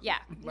people. Yeah.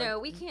 Like, no,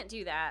 we can't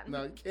do that.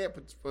 No, you can't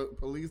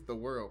police the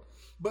world.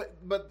 But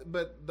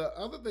the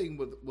other thing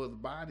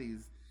with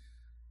bodies,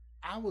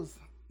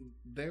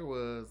 there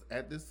was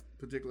at this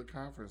particular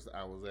conference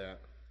I was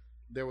at,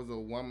 there was a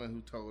woman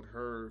who told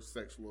her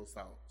sexual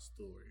assault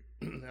story.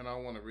 And I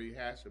don't want to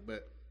rehash it,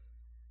 but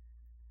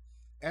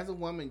as a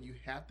woman, you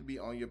have to be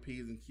on your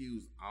P's and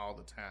Q's all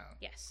the time.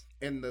 Yes.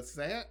 And the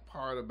sad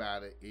part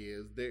about it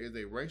is there is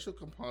a racial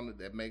component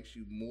that makes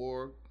you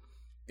more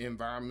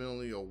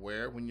environmentally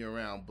aware when you're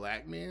around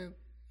black men.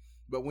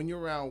 But when you're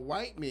around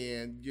white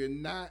men, you're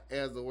not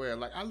as aware.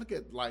 Like, I look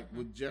at, like,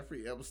 with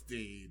Jeffrey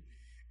Epstein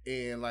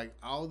and, like,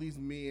 all these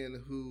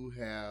men who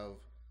have,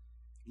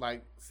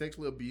 like,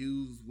 sexually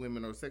abused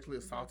women or sexually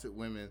assaulted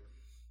women.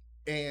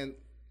 And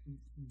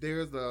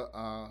there's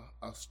a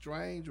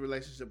strange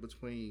relationship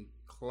between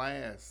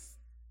class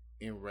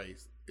and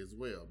race as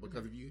well.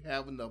 Because if you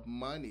have enough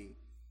money,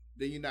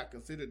 then you're not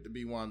considered to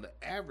be one of the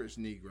average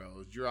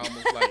Negroes. You're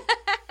almost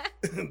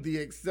like the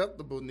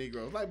acceptable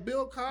Negroes, like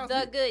Bill Cosby,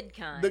 the good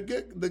kind,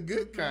 the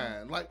good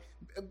kind. Like,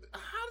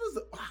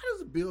 how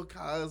does Bill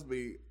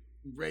Cosby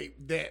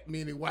rape that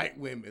many white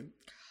women?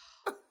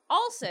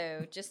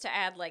 Also, just to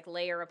add, like,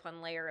 layer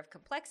upon layer of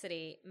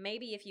complexity,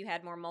 maybe if you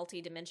had more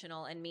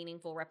multidimensional and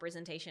meaningful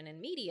representation in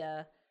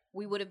media,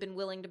 we would have been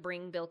willing to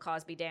bring Bill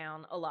Cosby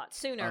down a lot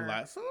sooner.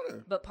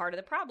 But part of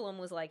the problem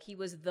was, like, he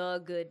was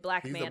the good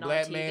black man on TV.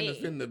 He's a black man that's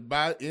in the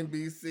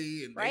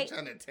NBC and they're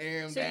trying to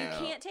tear him down. So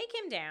you can't take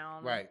him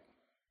down. Right.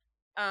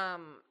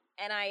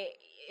 And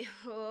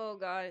oh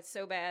God, it's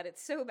so bad.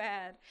 It's so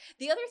bad.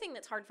 The other thing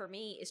that's hard for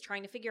me is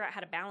trying to figure out how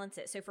to balance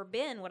it. So for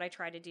Ben, what I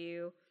try to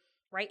do,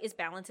 right, is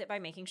balance it by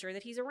making sure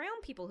that he's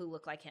around people who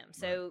look like him.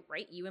 So,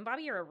 right, you and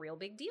Bobby are a real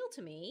big deal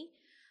to me,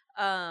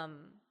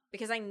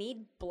 because I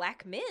need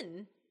black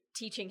men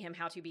teaching him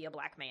how to be a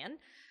black man.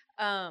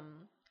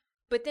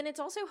 But then it's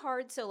also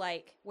hard. So,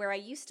 like, where I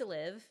used to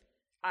live,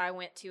 I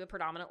went to a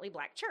predominantly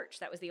black church.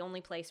 That was the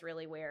only place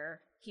really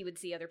where he would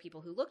see other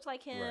people who looked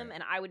like him,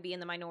 and I would be in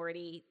the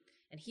minority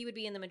and he would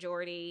be in the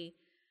majority.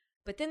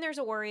 But then there's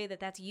a worry that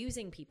that's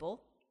using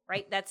people,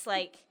 right? That's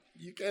like,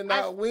 you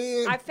cannot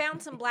win. I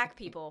found some black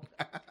people.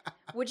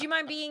 Would you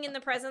mind being in the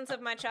presence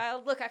of my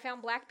child? Look, I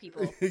found black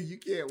people. You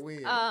can't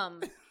win.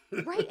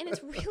 Right, and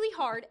it's really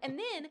hard. And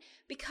then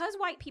because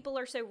white people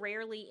are so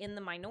rarely in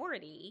the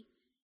minority,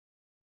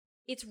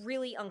 it's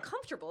really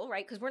uncomfortable,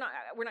 right? Because we're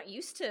not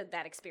used to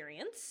that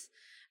experience.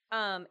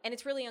 And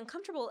it's really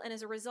uncomfortable. And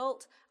as a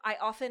result, I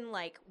often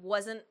like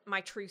wasn't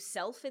my true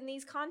self in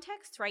these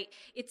contexts, right?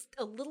 It's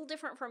a little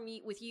different from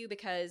me with you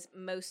because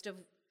most of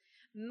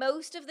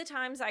the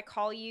times I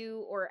call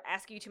you or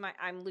ask you to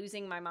I'm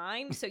losing my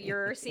mind. So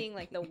you're seeing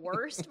like the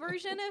worst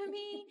version of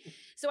me.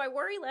 So I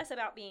worry less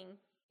about being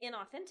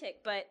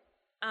inauthentic, but,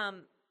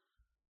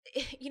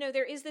 you know,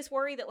 there is this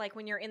worry that like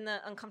when you're in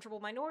the uncomfortable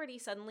minority,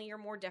 suddenly you're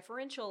more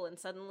deferential and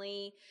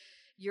suddenly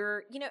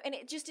you're, you know, and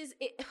it just is,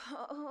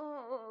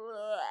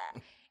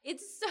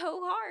 it's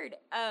so hard.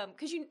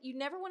 Cause you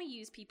never want to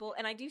use people.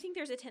 And I do think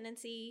there's a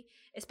tendency,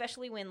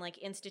 especially when like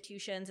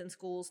institutions and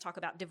schools talk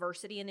about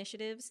diversity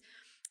initiatives,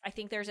 I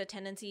think there's a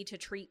tendency to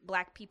treat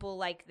Black people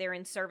like they're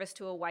in service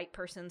to a white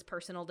person's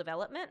personal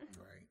development.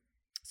 Right.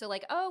 So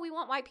like, oh, we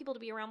want white people to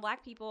be around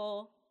Black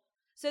people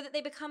so that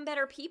they become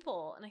better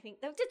people. And I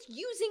think that's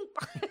using,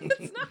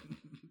 that's not.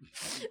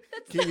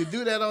 Can you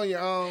do that on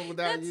your own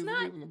without using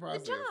people in the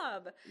process? That's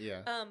not the job.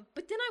 Yeah.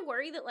 But then I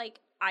worry that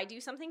like I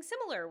do something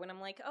similar when I'm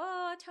like,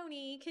 oh,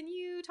 Tony, can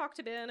you talk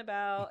to Ben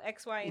about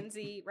X, Y, and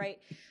Z, right?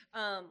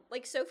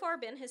 Like so far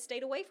Ben has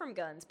stayed away from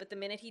guns, but the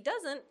minute he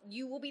doesn't,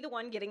 you will be the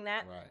one getting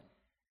that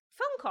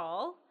phone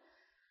call.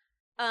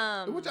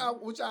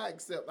 Which I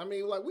accept. I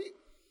mean, like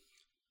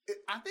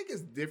I think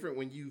it's different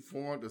when you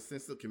formed a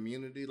sense of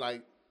community.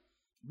 Like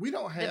we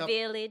don't have the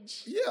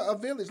village. Yeah, a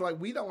village. Like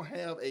we don't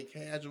have a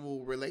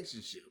casual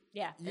relationship.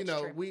 Yeah, you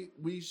know, true.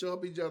 we show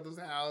up each other's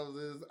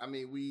houses. I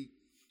mean, we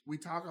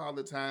talk all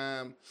the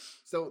time.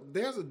 So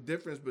there's a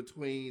difference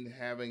between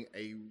having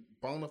a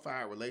bona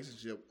fide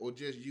relationship or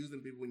just using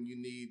people when you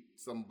need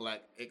some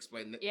Black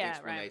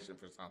explanation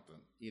for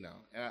something. You know,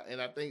 and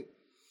I think.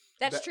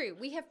 That's true.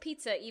 We have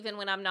pizza even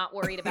when I'm not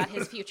worried about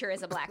his future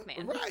as a Black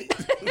man. Right.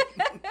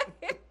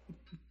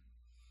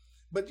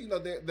 But, you know,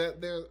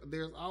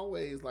 there's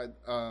always, like,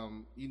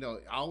 you know,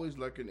 always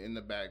lurking in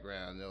the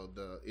background, you know,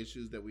 the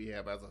issues that we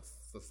have as a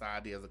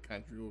society, as a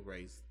country or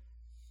race,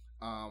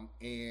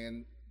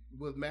 and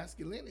with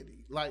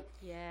masculinity. Like,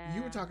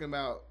 you were talking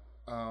about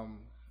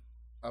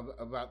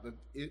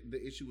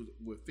the issue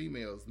with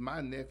females.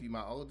 My nephew,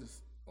 my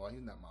oldest, well,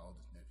 he's not my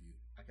oldest nephew.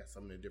 I got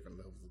so many different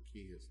levels of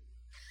kids.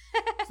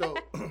 So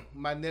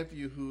my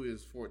nephew, who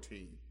is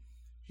 14,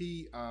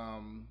 he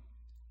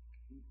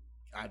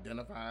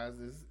identifies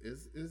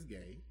as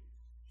gay.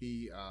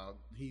 He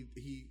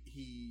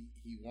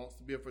wants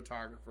to be a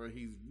photographer.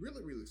 He's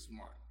really, really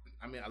smart.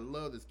 I mean, I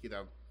love this kid.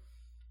 I've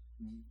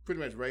pretty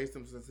much raised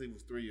him since he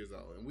was 3 years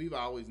old, and we've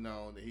always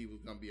known that he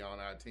was going to be on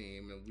our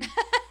team, and we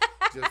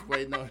just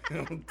waiting on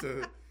him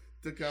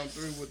to come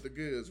through with the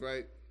goods,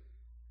 right?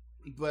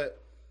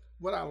 But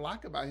what I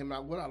like about him,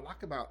 what I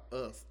like about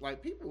us,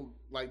 like people,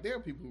 like there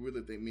are people who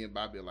really think me and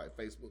Bobby are like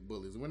Facebook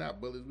bullies. We're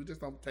not bullies. We just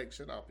don't take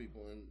shit off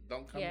people and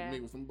don't come to me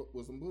with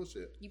some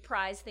bullshit. You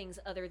prize things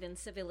other than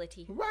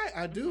civility, right?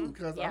 I do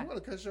because I'm going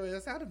to cut your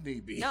ass out if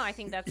need be. No, I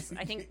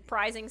think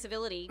prizing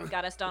civility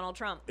got us Donald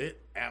Trump.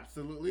 It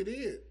absolutely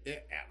did.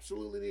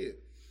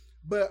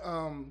 But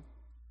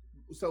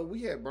so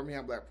we had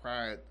Birmingham Black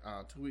Pride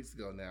 2 weeks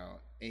ago now,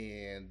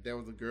 and there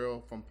was a girl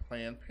from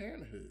Planned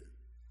Parenthood.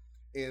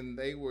 And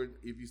they were,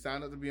 if you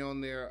signed up to be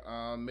on their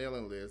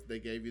mailing list, they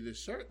gave you this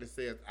shirt that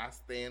says, I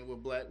stand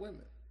with Black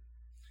women.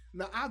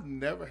 Now, I've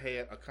never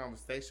had a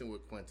conversation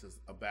with Quintus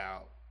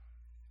about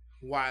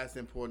why it's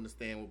important to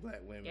stand with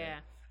Black women. Yeah.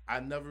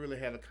 I never really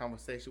had a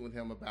conversation with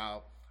him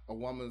about a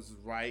woman's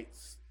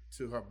rights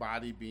to her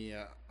body being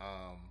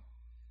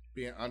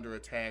under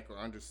attack or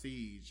under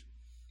siege.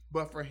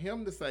 But for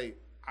him to say,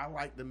 I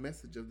like the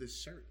message of this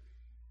shirt.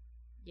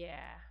 Yeah.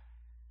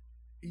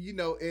 You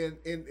know, and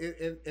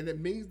it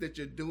means that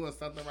you're doing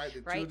something right.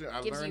 That children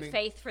are gives learning. You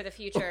faith for the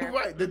future.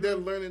 Right, that they're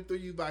learning through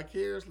you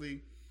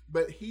vicariously.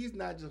 But he's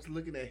not just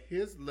looking at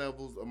his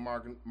levels of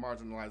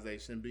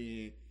marginalization,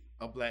 being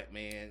a Black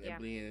man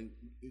and being,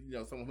 you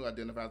know, someone who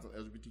identifies on the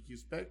LGBTQ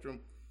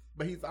spectrum.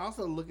 But he's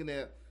also looking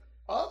at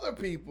other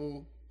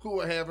people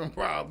who are having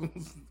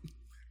problems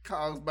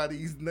caused by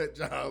these nut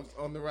jobs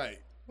on the right.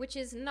 Which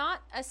is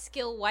not a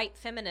skill white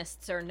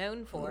feminists are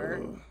known for.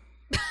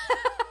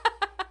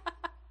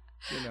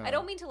 You know. I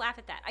don't mean to laugh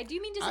at that. I do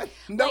mean to say...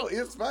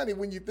 it's funny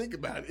when you think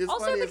about it. It's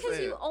also funny because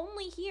you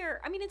only hear...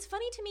 I mean, it's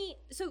funny to me...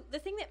 So the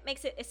thing that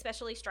makes it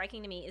especially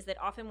striking to me is that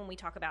often when we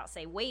talk about,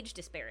 say, wage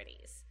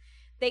disparities,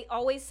 they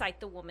always cite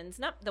the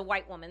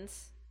white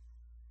woman's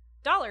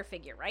dollar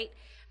figure, right?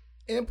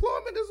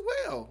 Employment as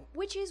well.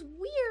 Which is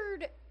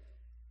weird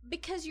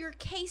because your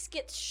case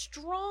gets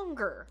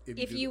stronger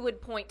if you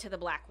would point to the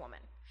Black woman.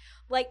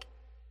 Like,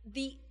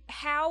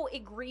 how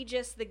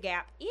egregious the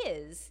gap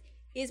is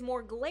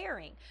more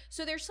glaring.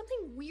 So there's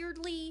something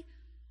weirdly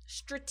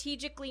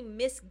strategically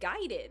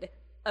misguided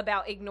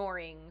about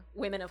ignoring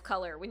women of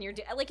color when you're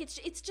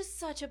it's just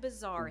such a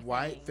bizarre thing.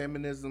 White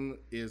feminism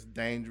is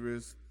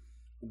dangerous.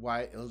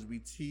 White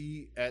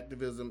LGBT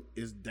activism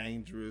is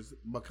dangerous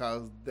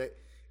because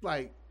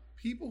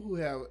people who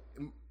have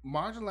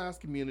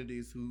marginalized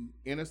communities who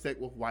intersect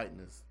with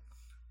whiteness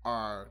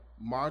are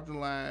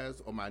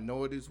marginalized or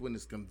minorities when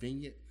it's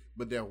convenient,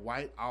 but they're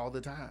white all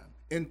the time.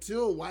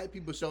 until white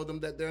people show them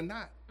that they're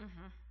not.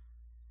 Mm-hmm.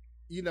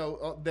 You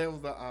know, there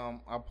was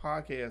a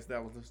podcast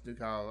that was listened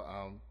to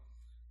called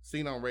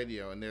Seen on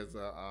Radio, and there's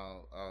a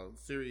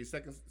series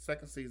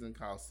second season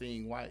called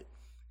Seeing White,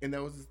 and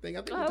there was this thing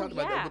I think we talked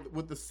about that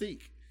with the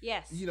Sikh.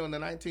 Yes. You know, in the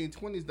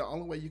 1920s, the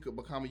only way you could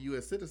become a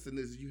U.S. citizen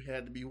is you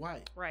had to be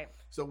white. Right.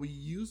 So we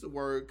use the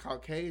word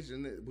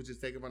Caucasian, which is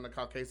taken from the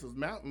Caucasus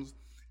Mountains,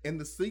 and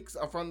the Sikhs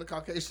are from the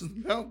Caucasus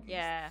Mountains.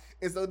 Yeah.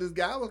 And so this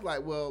guy was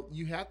like, well,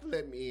 you have to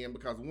let me in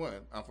because,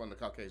 one, I'm from the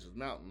Caucasus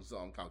Mountains, so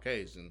I'm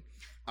Caucasian.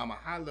 I'm a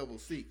high-level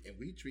Sikh, and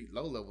we treat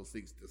low-level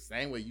Sikhs the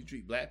same way you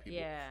treat black people.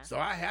 Yeah. So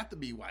I have to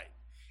be white.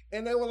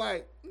 And they were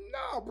like,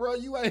 no, bro,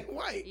 you ain't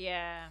white.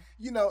 Yeah.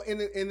 You know,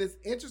 and it's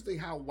interesting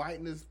how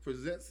whiteness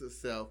presents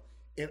itself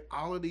in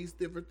all of these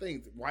different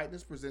things.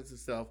 Whiteness presents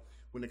itself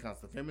when it comes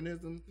to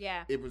feminism.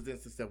 Yeah. It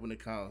presents itself when it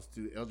comes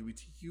to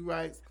LGBTQ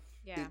rights.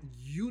 Yeah.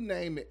 You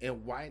name it,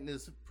 and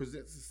whiteness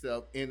presents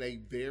itself in a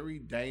very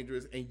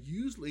dangerous and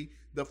usually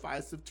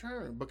divisive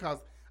turn. Because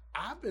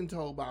I've been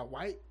told by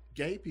white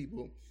gay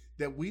people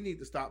that we need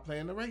to stop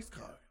playing the race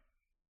card.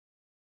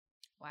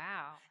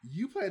 Wow.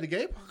 You play the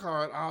gay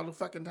card all the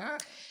fucking time.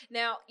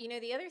 Now, you know,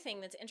 the other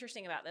thing that's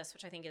interesting about this,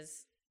 which I think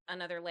is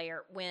another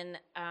layer, when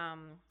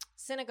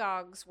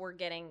synagogues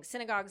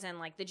and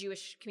like the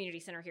Jewish Community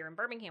Center here in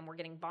Birmingham were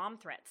getting bomb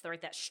threats. There was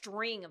that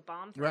string of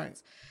bomb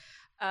threats.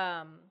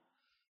 Right.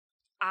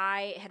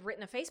 I had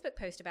written a Facebook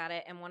post about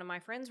it, and one of my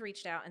friends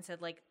reached out and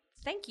said, like,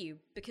 thank you,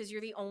 because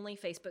you're the only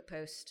Facebook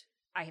post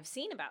I have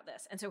seen about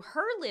this. And so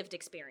her lived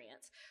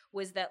experience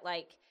was that,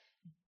 like,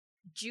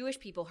 Jewish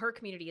people, her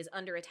community is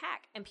under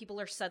attack, and people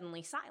are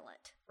suddenly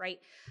silent, right?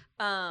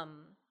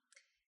 And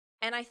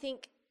I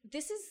think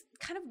this is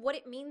kind of what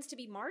it means to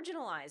be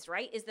marginalized,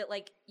 right? Is that,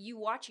 like, you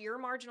watch your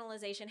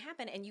marginalization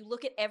happen, and you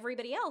look at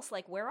everybody else,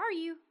 like, where are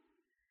you?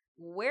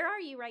 Where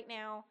are you right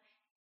now?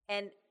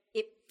 And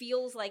it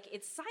feels like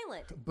it's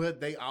silent. But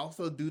they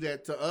also do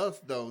that to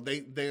us, though.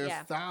 They're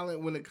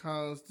silent when it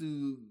comes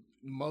to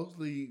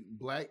mostly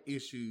black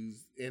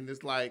issues. And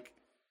it's like,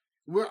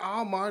 we're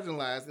all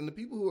marginalized, and the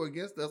people who are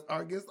against us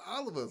are against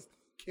all of us.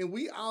 Can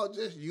we all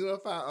just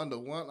unify under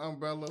one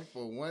umbrella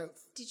for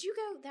once? Did you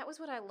go? That was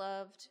what I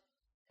loved.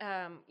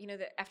 You know,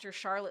 that after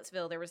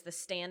Charlottesville, there was the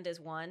Stand as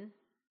One.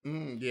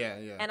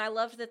 Yeah. And I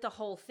loved that the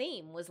whole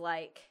theme was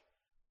like,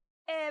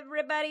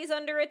 everybody's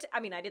under attack.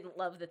 I mean, I didn't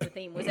love that the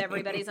theme was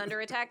everybody's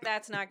under attack.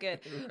 That's not good.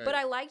 Right. But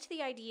I liked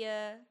the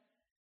idea.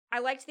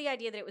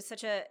 That it was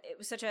such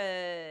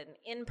an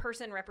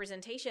in-person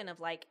representation of,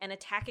 like, an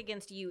attack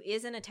against you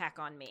is an attack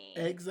on me.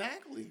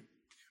 Exactly.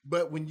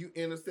 But when you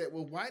intersect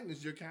with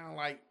whiteness, you're kind of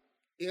like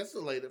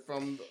insulated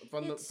from the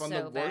worst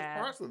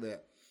parts of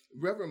that.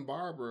 Reverend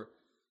Barber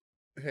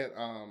had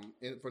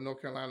for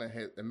North Carolina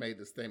had made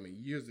this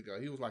statement years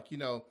ago. He was like, you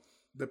know,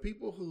 the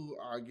people who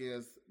are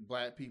against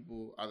black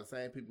people are the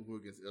same people who are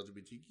against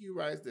LGBTQ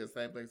rights. They're the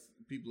same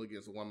people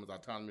against a woman's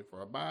autonomy for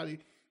her body.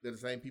 They're the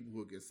same people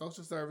who are against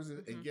social services.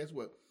 Mm-hmm. And guess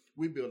what?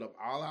 We build up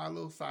all our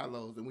little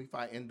silos and we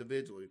fight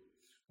individually.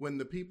 When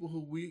the people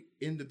who we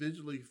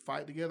individually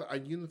fight together are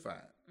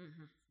unified.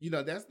 Mm-hmm. You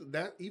know,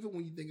 that even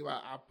when you think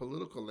about our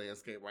political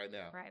landscape right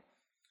now. Right.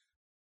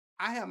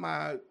 I have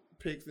my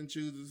picks and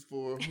chooses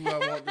for who I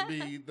want to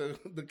be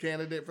the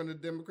candidate from the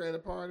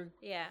Democratic Party.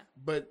 Yeah.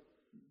 But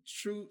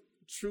trueness,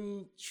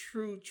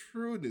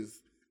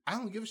 I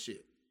don't give a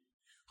shit.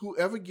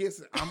 Whoever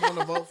gets it, I'm going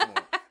to vote for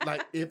him.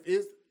 Like, if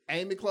it's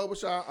Amy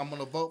Klobuchar, I'm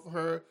going to vote for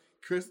her.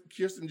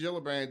 Kirsten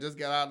Gillibrand just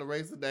got out of the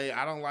race today.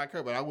 I don't like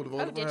her, but I would have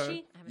voted for her. Did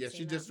she? Yeah,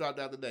 she just dropped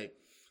out today.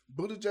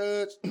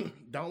 Buttigieg,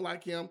 don't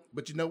like him.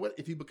 But you know what?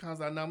 If he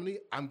becomes our nominee,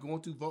 I'm going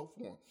to vote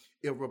for him.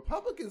 If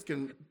Republicans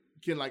can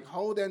like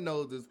hold their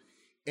noses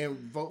and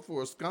vote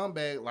for a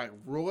scumbag like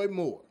Roy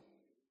Moore,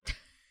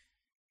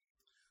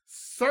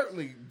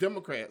 certainly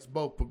Democrats,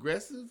 both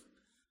progressive,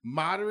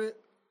 moderate,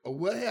 or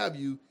what have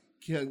you,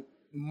 can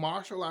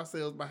marshal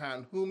ourselves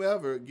behind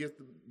whomever gets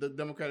the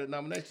Democratic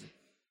nomination.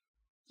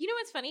 You know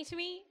what's funny to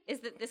me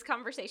is that this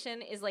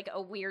conversation is like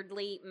a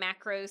weirdly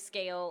macro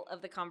scale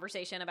of the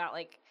conversation about,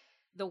 like,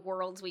 the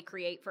worlds we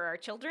create for our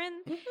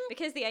children. Mm-hmm.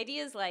 Because the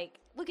idea is like,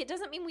 look, it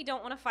doesn't mean we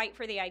don't want to fight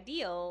for the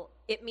ideal.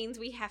 It means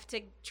we have to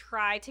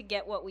try to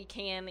get what we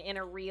can in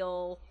a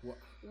real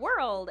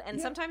world. And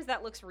sometimes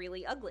that looks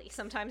really ugly.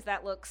 Sometimes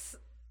that looks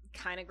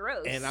kind of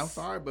gross. And I'm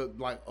sorry, but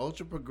like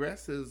ultra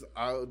progressives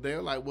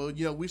they're like, well,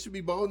 you know, we should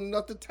be bold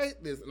enough to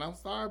take this. And I'm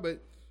sorry,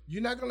 but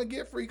you're not going to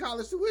get free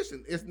college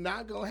tuition. It's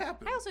not going to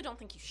happen. I also don't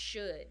think you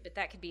should, but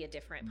that could be a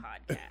different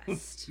podcast.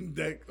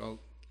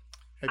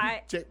 Have you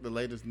checked the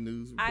latest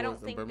news reports? I don't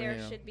think there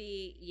should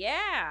be.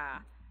 Yeah.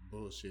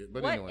 Bullshit.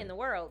 But what anyway. In the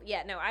world?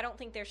 Yeah, no, I don't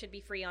think there should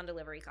be free on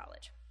delivery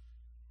college.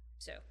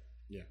 So.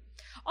 Yeah.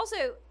 Also,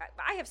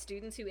 I have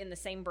students who in the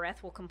same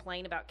breath will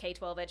complain about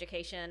K-12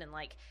 education and,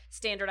 like,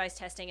 standardized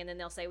testing, and then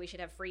they'll say we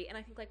should have free. And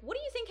I think, like, what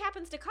do you think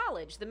happens to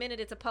college the minute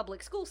it's a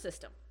public school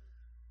system?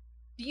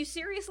 Do you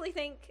seriously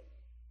think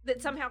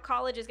that somehow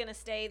college is going to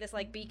stay this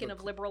like beacon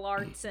of liberal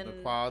arts and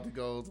the quality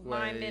goes away.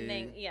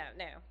 mind-bending. Yeah,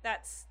 no,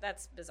 that's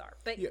bizarre.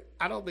 But yeah,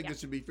 I don't think it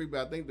should be free,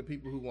 but I think the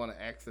people who want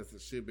to access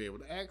it should be able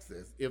to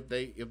access if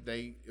they.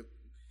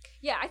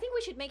 Yeah, I think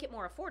we should make it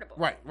more affordable.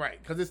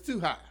 Right, because it's too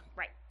high.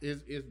 Right.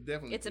 It's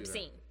definitely it's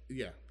obscene.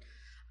 High.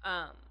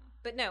 Yeah.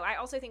 But no, I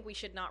also think we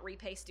should not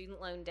repay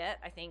student loan debt.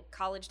 I think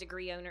college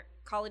degree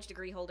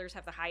holders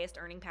have the highest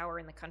earning power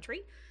in the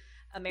country.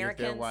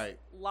 Americans, if they're white.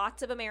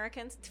 Lots of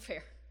Americans.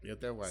 Fair. If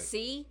they're white.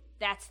 See,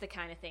 that's the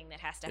kind of thing that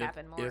has to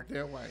happen more. If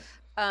they're white.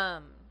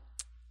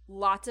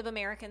 Lots of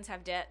Americans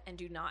have debt and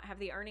do not have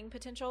the earning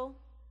potential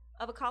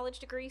of a college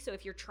degree. So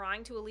if you're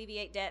trying to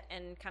alleviate debt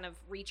and kind of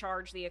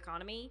recharge the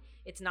economy,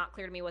 it's not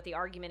clear to me what the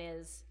argument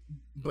is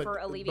for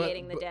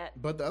alleviating the debt.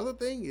 But the other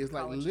thing is,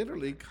 like,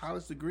 literally, degree.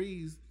 college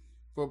degrees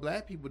for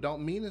black people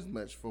don't mean as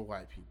much for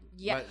white people.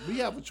 Yeah. Like, we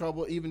have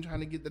trouble even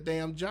trying to get the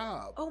damn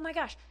job. Oh my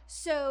gosh.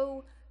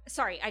 So,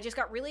 sorry, I just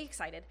got really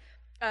excited.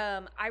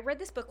 I read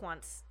this book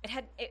once. It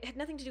had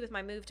nothing to do with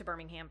my move to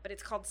Birmingham, but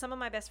it's called Some of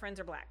My Best Friends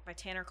Are Black by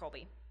Tanner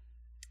Colby.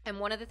 And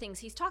one of the things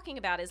he's talking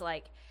about is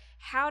like,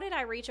 how did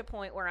I reach a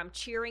point where I'm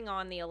cheering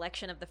on the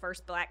election of the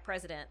first black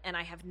president and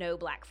I have no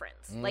black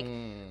friends? Like,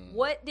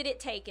 what did it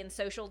take in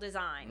social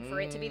design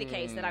for it to be the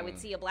case that I would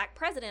see a black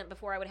president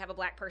before I would have a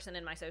black person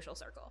in my social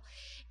circle?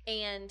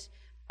 And,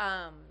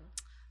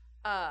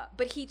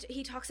 but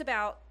he talks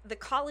about the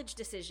college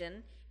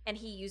decision, and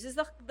he uses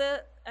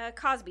the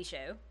Cosby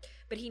Show,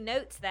 but he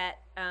notes that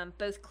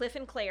both Cliff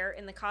and Claire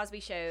in the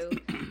Cosby Show,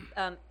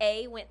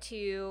 A, went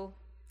to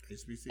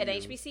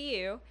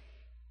HBCU,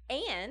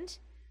 and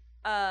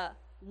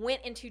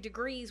went into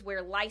degrees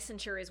where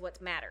licensure is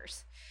what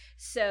matters.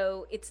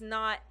 So it's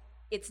not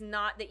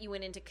that you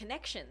went into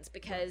connections,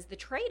 because the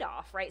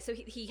trade-off, right? So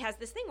he has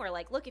this thing where,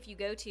 like, look, if you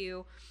go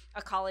to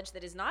a college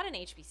that is not an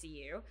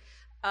HBCU,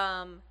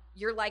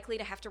 you're likely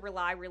to have to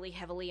rely really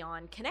heavily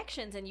on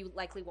connections, and you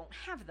likely won't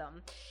have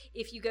them.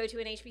 If you go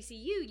to an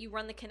HBCU, you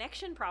run the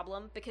connection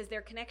problem because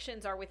their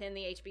connections are within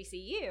the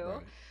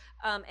HBCU.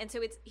 Right. And so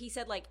he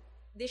said, like,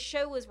 this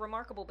show was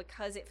remarkable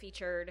because it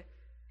featured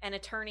an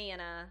attorney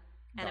and a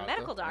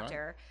medical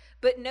doctor, right.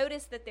 But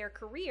notice that their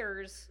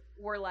careers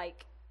were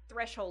like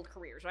threshold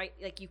careers, right?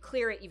 Like, you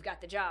clear it, you've got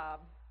the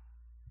job,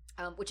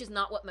 which is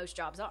not what most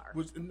jobs are.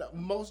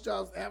 Most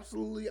jobs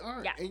absolutely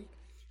aren't. Yeah. And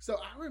so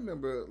I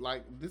remember,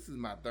 like, this is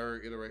my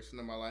third iteration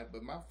of my life,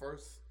 but my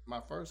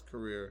first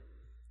career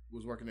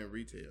was working in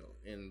retail,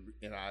 and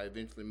I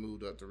eventually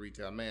moved up to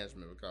retail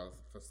management because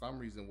for some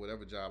reason,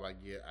 whatever job I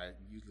get, I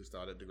usually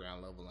start at the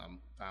ground level and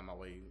I find my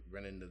way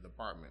running the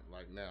department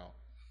like now.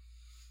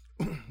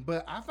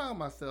 But I found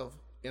myself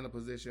in a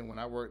position when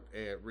I worked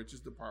at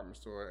Rich's department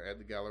store at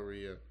the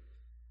Galleria,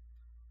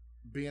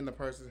 being the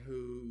person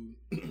who,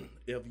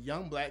 if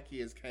young black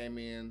kids came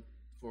in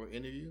for an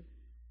interview,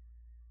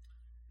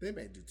 they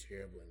may do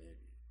terrible in interview.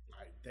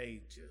 Like,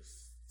 they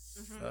just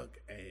suck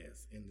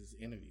ass in this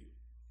interview.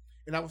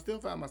 And I would still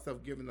find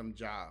myself giving them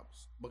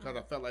jobs because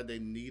I felt like they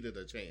needed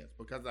a chance.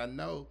 Because I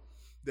know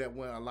that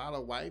when a lot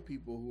of white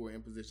people who are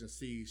in position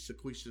see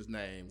Shaquisha's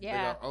name, they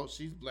go, oh,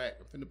 she's black,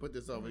 I'm finna put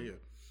this over here.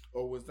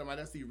 Or when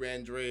somebody else see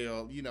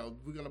Randrell,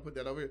 we're going to put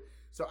that over here.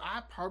 So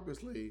I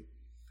purposely,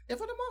 and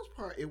for the most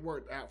part, it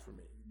worked out for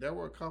me. There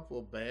were a couple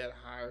of bad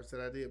hires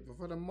that I did, but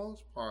for the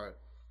most part,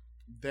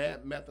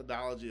 that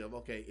methodology of,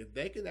 okay, if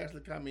they can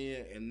actually come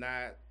in and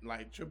not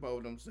like trip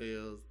over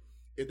themselves,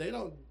 if they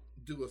don't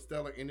do a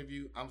stellar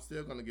interview, I'm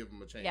still going to give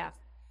them a chance. Yeah.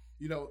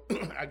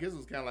 I guess it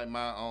was kind of like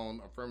my own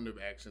affirmative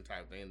action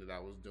type thing that I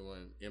was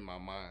doing in my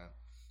mind,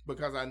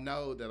 because I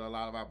know that a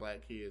lot of our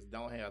black kids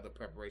don't have the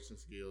preparation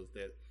skills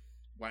that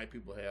white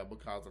people have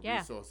because of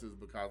resources,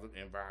 because of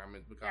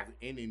environments, because of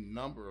any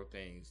number of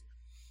things.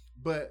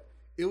 But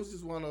it was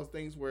just one of those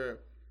things where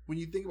when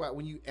you think about,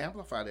 when you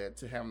amplify that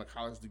to having a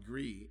college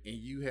degree and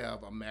you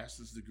have a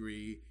master's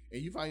degree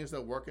and you find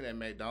yourself working at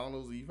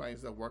McDonald's or you find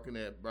yourself working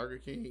at Burger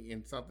King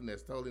in something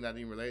that's totally not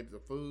even related to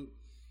food,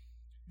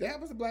 that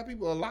happens to black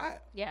people a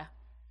lot. Yeah.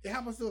 It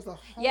happens to us a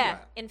whole lot. Yeah.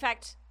 In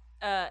fact,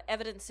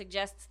 evidence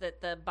suggests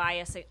that the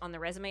bias on the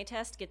resume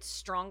test gets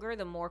stronger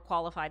the more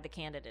qualified the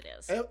candidate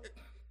is.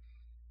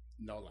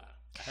 No lie.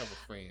 I have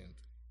a friend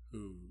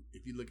who,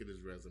 if you look at his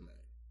resume,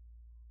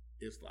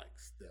 it's like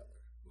stellar.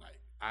 Like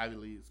Ivy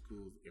League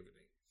schools,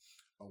 everything.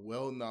 A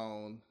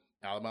well-known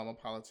Alabama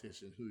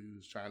politician who he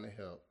was trying to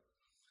help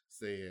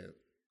said,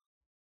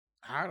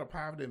 hired a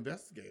private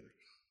investigator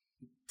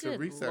to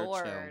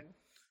research him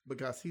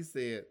because he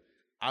said,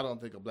 I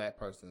don't think a black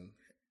person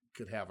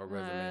could have a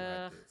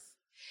resume like this.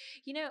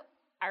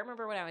 I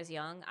remember when I was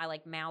young, I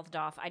mouthed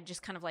off. I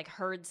just kind of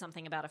heard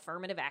something about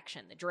affirmative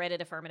action, the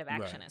dreaded affirmative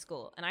action at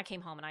school. And I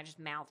came home and I just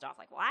mouthed off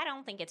well, I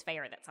don't think it's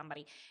fair that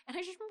somebody. And I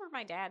just remember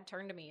my dad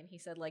turned to me and he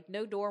said,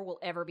 no door will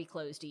ever be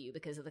closed to you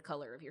because of the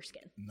color of your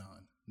skin.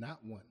 None. Not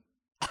one.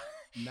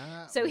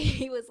 So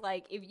he was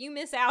like, if you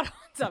miss out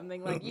on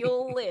something,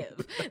 you'll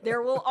live.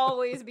 There will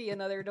always be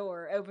another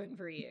door open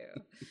for you.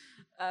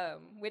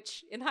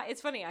 Which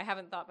it's funny, I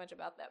haven't thought much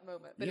about that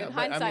moment, but Yeah, in but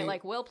I hindsight, mean,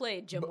 like, well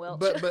played, Jim Welch.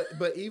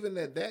 But even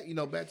at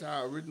that, back to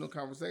our original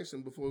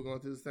conversation before we go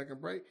into the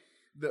second break,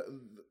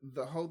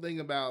 the whole thing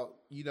about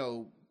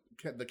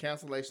the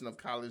cancellation of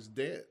college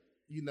debt.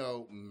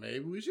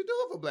 Maybe we should do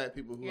it for Black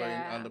people who are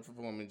in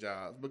underperforming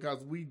jobs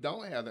because we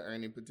don't have the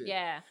earning potential.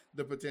 Yeah.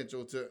 The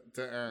potential to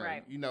earn.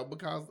 Right.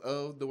 Because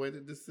of the way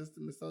that this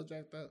system is so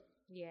jacked up.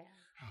 Yeah.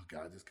 Oh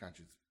God, this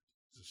country's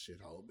a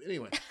shithole. But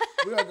anyway,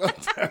 we're gonna go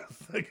to our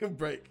second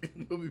break.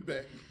 We'll be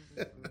back.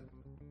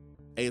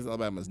 AIDS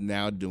Alabama is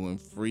now doing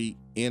free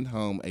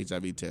in-home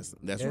HIV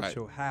testing. That's right.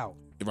 How?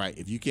 Right.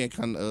 If you can't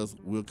come to us,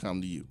 we'll come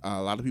to you.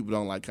 A lot of people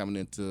don't like coming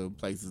into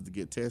places to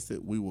get tested.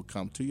 We will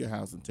come to your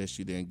house and test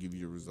you there and give you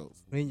your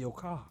results. In your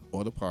car.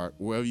 Or the park.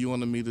 Wherever you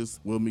want to meet us,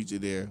 we'll meet you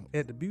there.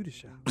 At the beauty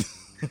shop.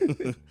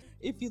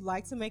 If you'd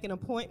like to make an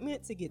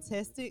appointment to get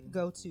tested,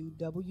 go to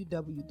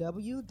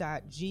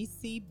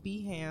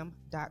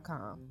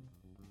www.gcbham.com.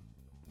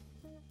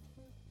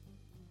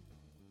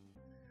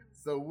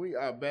 So we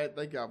are back.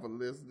 Thank y'all for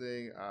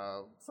listening.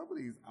 Some of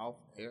these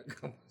off-air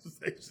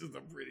conversations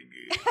are pretty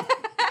good.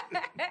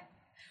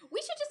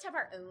 We should just have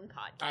our own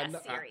podcast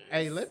series.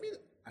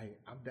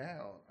 I'm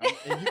down.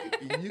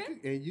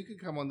 You can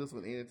come on this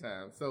one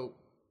anytime. So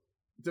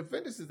to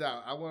finish this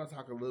out, I want to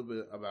talk a little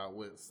bit about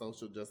what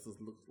social justice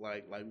looks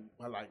like. Like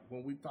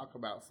when we talk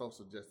about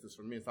social justice,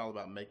 for me, it's all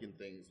about making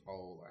things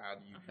whole. How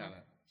do you kind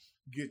of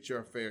get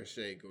your fair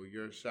shake or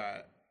your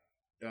shot,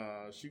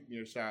 shooting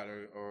your shot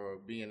or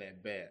being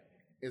at bat?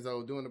 And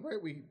so during the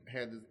break, we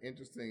had this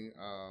interesting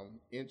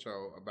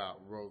intro about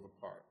Rosa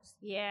Parks.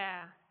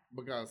 Yeah.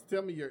 Because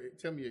tell me your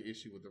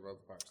issue with the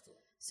Rosa Parks story.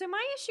 So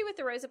my issue with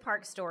the Rosa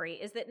Parks story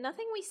is that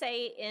nothing we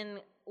say in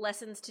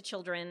lessons to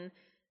children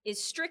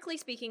is strictly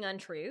speaking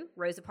untrue.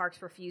 Rosa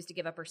Parks refused to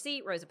give up her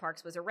seat. Rosa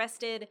Parks was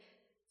arrested.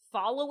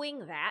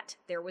 Following that,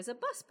 there was a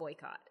bus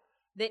boycott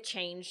that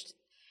changed.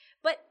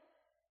 But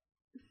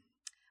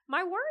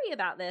my worry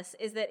about this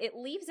is that it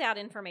leaves out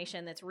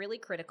information that's really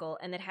critical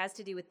and that has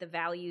to do with the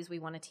values we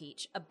want to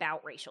teach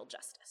about racial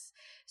justice.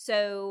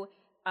 So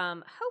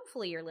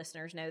hopefully your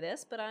listeners know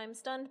this, but I'm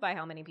stunned by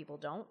how many people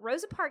don't.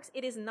 Rosa Parks,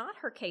 it is not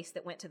her case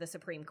that went to the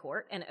Supreme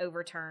Court and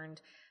overturned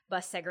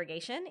bus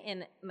segregation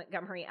in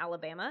Montgomery,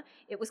 Alabama.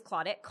 It was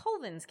Claudette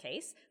Colvin's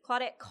case.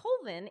 Claudette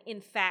Colvin, in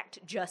fact,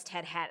 just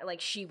had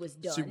she was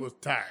done. She was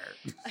tired.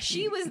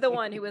 She was the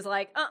one who was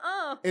like,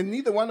 And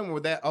neither one of them were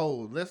that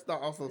old. Let's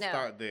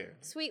start there.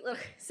 Sweet little.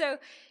 So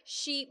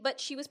she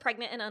was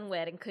pregnant and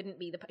unwed and couldn't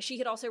be she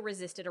had also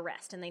resisted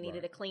arrest and they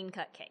needed a clean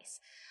cut case.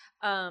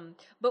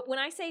 But when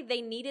I say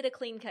they needed a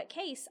clean-cut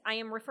case, I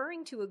am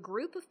referring to a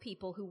group of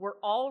people who were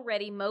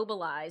already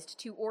mobilized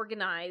to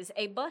organize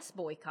a bus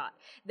boycott.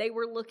 They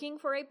were looking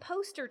for a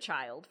poster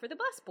child for the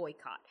bus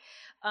boycott.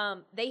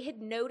 They had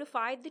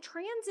notified the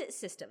transit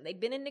system. They'd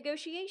been in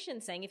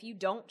negotiations saying, if you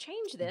don't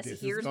change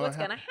this here's what's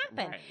going to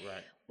happen.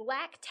 Right.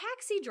 Black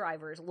taxi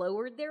drivers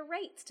lowered their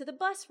rates to the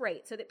bus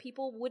rate so that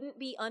people wouldn't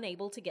be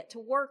unable to get to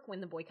work when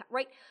the boycott,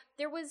 right?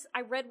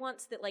 I read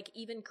once that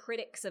even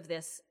critics of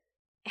this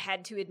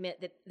had to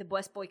admit that the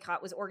bus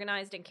boycott was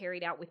organized and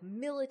carried out with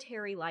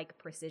military-like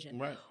precision.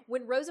 Right.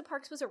 When Rosa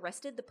Parks was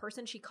arrested, the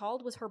person she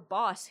called was her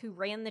boss who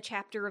ran the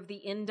chapter of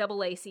the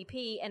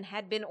NAACP and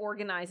had been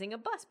organizing a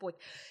bus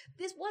boycott.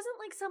 This wasn't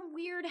like some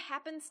weird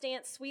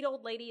happenstance, sweet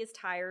old lady is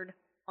tired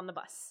on the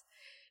bus.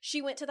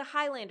 She went to the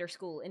Highlander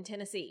School in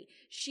Tennessee.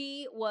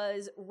 She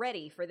was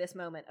ready for this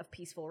moment of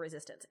peaceful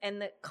resistance.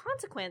 And the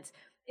consequence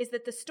is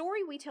that the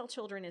story we tell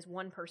children is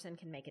one person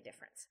can make a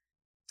difference.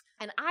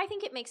 And I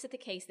think it makes it the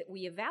case that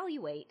we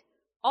evaluate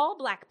all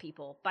Black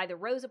people by the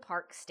Rosa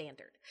Parks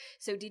standard.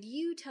 So did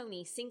you,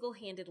 Tony,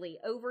 single-handedly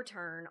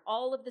overturn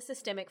all of the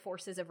systemic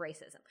forces of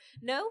racism?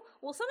 No?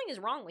 Well, something is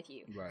wrong with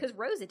you. Because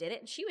Rosa did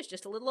it, and she was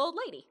just a little old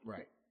lady.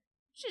 Right.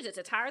 She's just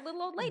a tired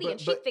little old lady, and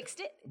she fixed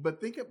it.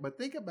 But think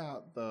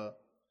about the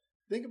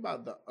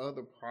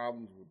other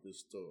problems with this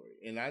story.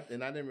 And I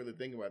didn't really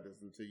think about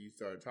this until you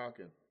started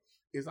talking.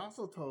 It's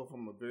also told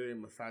from a very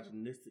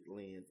misogynistic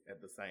lens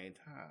at the same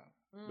time.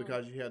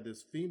 Because you have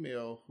this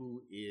female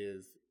who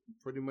is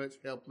pretty much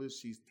helpless.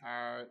 She's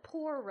tired.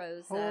 Poor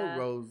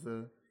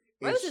Rosa.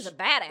 Rosa's a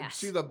badass.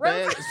 She's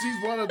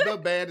she's one of the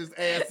baddest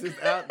asses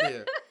out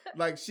there.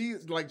 She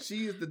is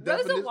the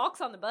definition. Rosa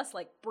walks on the bus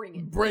bring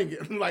it. Bring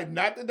it.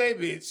 Not today,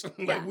 bitch.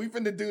 We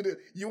finna do this.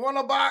 You want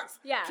a box?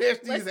 Yeah.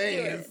 Catch these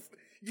hands.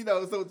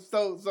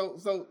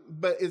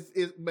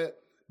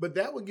 But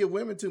that would give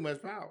women too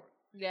much power.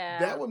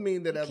 Yeah. That would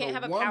mean that you can't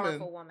have a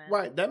powerful woman.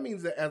 Right. That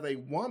means that as a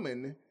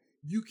woman,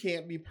 you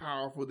can't be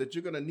powerful, that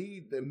you're going to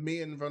need the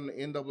men from the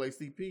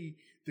NAACP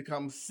to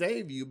come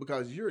save you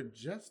because you're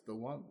just a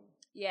woman.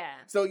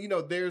 Yeah. So,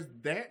 there's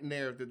that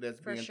narrative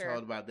that's being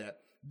told about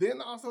that.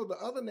 Then also the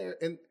other narrative.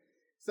 And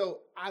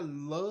so I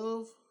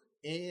love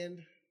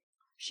and...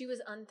 She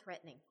was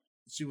unthreatening.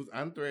 She was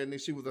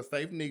unthreatening. She was a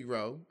safe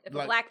Negro. If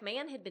a Black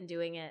man had been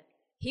doing it,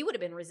 he would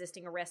have been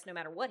resisting arrest no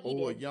matter what he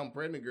did. Or a young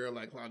pregnant girl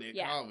like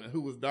Claudette Colvin,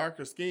 who was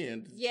darker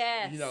skinned.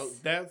 Yes.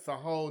 That's a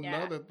whole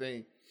nother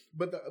thing.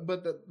 But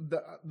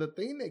the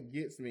thing that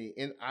gets me,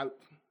 and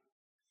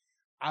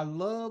I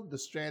love the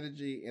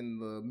strategy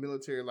and the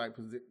military like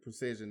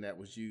precision that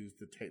was used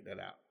to take that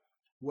out.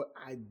 What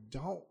I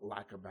don't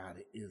like about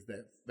it is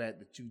that fact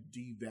that you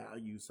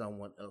devalue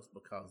someone else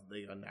because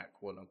they are not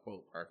quote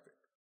unquote perfect.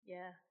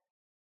 Yeah.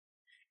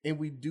 And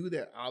we do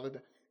that all the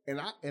time.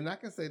 And I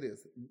can say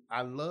this: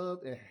 I love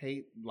and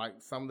hate like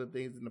some of the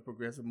things in the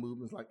progressive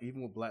movements, like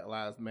even with Black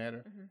Lives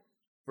Matter. Mm-hmm.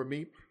 For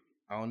me,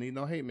 I don't need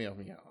no hate mail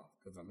from y'all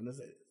because I'm gonna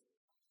say this.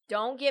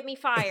 Don't get me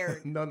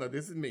fired. No,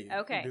 this is me.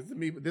 Okay, this is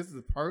me. But this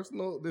is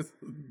personal. This is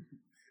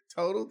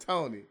total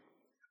Tony.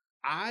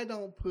 I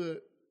don't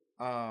put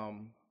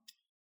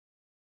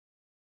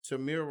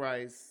Tamir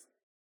Rice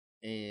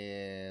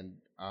and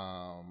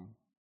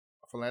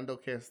Philando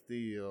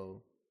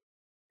Castile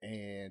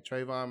and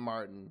Trayvon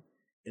Martin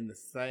in the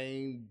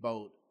same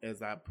boat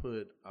as I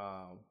put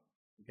the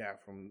guy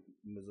from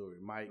Missouri,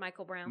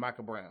 Michael Brown.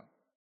 Michael Brown.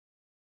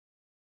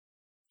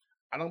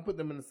 I don't put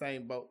them in the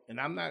same boat, and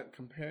I'm not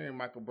comparing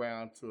Michael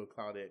Brown to a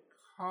Claudette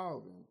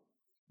Colvin.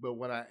 But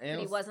what I am,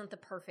 but he wasn't the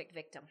perfect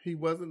victim. He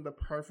wasn't the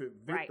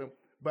perfect victim,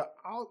 right.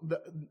 But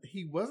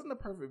he wasn't the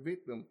perfect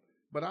victim.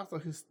 But also,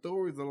 his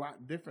story is a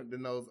lot different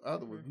than those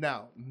other ones.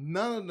 Now,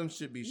 none of them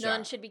should be shot.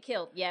 None should be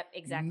killed. Yep,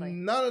 exactly.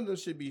 None of them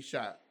should be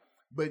shot.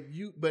 But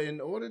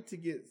in order to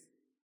get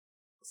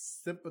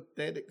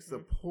sympathetic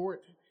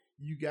support,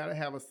 you got to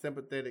have a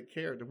sympathetic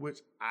character, which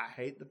I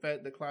hate the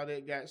fact that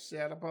Claudette got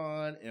shat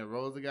upon and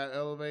Rosa got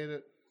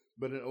elevated.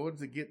 But in order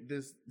to get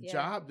this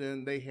job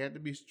done, they had to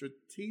be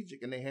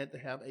strategic and they had to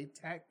have a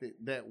tactic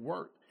that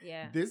worked.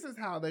 Yeah. This is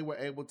how they were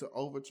able to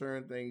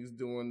overturn things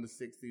during the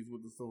 60s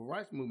with the Civil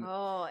Rights Movement.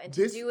 Oh, and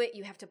to do it,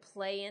 you have to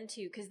play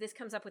into, because this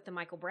comes up with the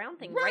Michael Brown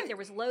thing, right? There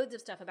was loads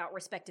of stuff about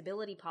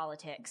respectability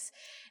politics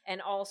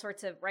and all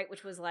sorts of, right,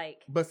 which was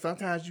like... But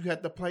sometimes you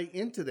have to play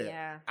into that.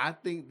 Yeah. I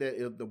think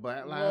that if the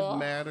Black Lives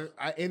Matter,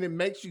 and it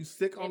makes you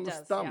sick on the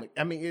stomach.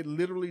 Yeah. I mean, it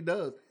literally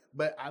does.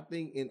 But I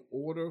think in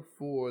order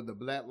for the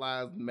Black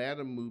Lives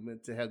Matter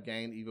movement to have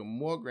gained even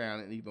more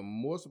ground and even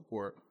more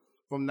support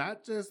from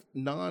not just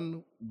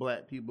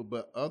non-Black people,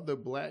 but other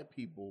Black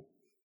people,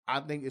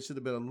 I think it should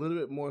have been a little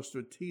bit more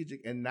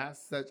strategic and not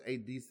such a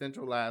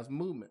decentralized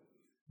movement.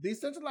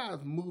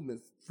 Decentralized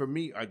movements, for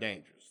me, are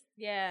dangerous.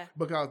 Yeah.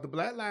 Because the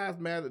Black Lives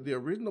Matter, the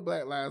original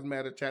Black Lives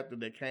Matter chapter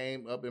that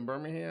came up in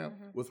Birmingham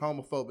was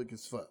homophobic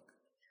as fuck.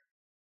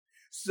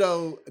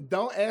 So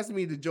don't ask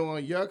me to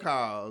join your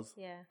cause.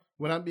 Yeah.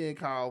 When I'm being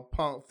called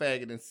punk,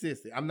 faggot, and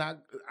sissy. I'm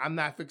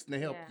not fixing to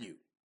help you.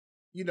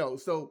 You know,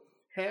 so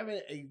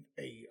having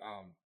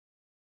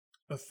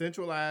a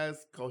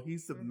centralized,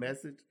 cohesive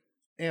message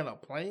and a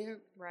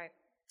plan, right?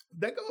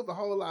 That goes a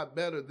whole lot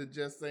better than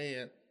just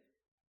saying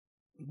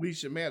we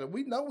should matter.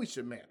 We know we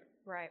should matter.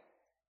 Right.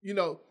 You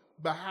know,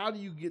 but how do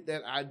you get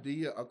that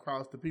idea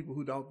across to people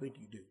who don't think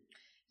you do?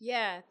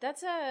 Yeah,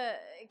 that's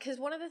because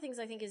one of the things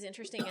I think is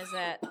interesting is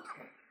that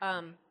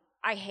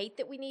I hate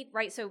that we need,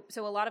 right? So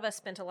a lot of us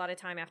spent a lot of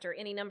time after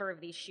any number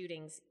of these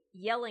shootings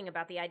yelling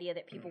about the idea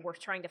that people were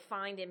trying to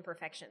find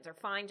imperfections or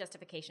find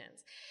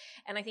justifications.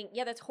 And I think,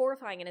 that's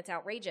horrifying and it's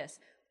outrageous.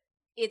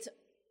 It's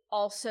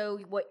also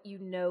what you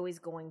know is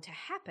going to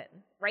happen,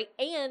 right?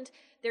 And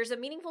there's a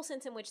meaningful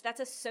sense in which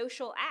that's a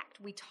social act.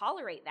 We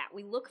tolerate that.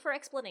 We look for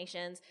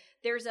explanations.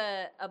 There's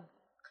a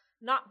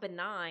not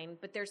benign,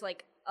 but there's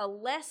like a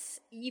less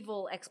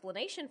evil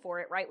explanation for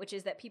it, right? Which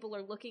is that people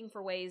are looking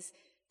for ways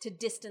to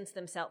distance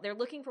themselves. They're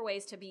looking for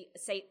ways to be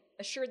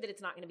assured that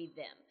it's not going to be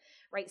them,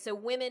 right? So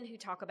women who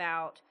talk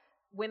about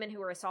women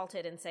who are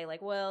assaulted and say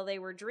like, well, they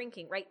were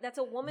drinking, right? That's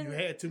a woman. You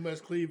had too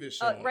much cleavage.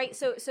 Right.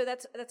 So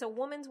that's a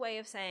woman's way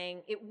of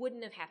saying it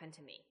wouldn't have happened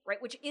to me,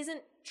 right? Which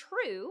isn't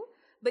true,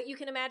 but you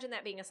can imagine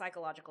that being a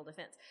psychological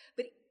defense.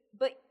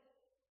 But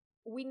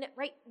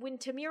right, when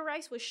Tamir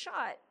Rice was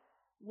shot,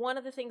 one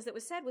of the things that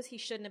was said was he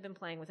shouldn't have been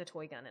playing with a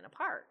toy gun in a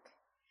park.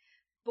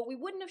 But we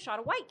wouldn't have shot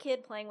a white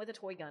kid playing with a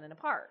toy gun in a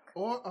park.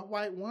 Or a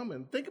white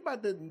woman. Think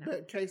about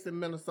that case in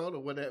Minnesota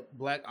where that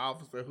black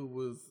officer who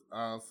was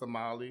a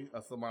Somali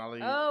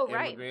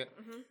immigrant,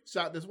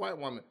 shot this white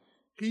woman.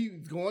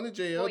 He's going to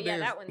jail. Oh, yeah,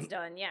 that one's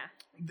done, yeah.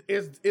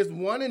 It's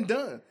one and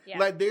done. Yeah.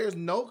 Like, there's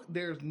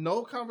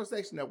no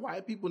conversation that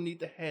white people need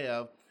to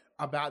have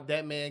about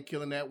that man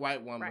killing that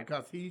white woman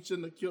because he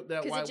shouldn't have killed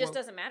that white woman. Because it just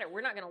doesn't matter.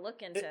 We're not going to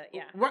look into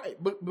it. Right,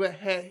 but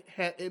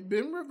had it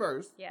been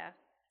reversed,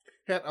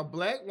 had a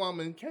black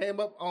woman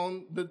came up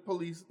on the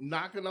police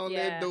knocking on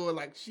their door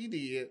like she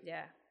did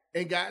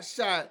and got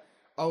shot,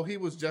 he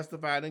was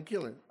justified in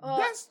killing.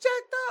 That's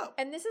checked up.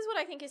 And this is what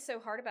I think is so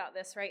hard about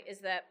this, right, is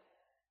that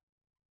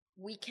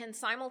we can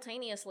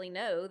simultaneously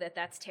know that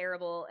that's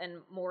terrible and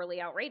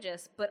morally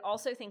outrageous, but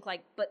also think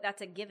like, but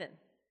that's a given.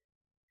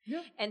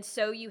 Yeah. And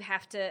so you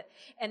have to,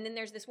 and then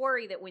there's this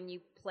worry that when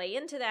you play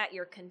into that,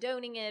 you're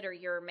condoning it or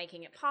you're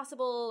making it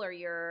possible or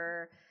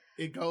you're...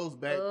 It goes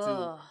back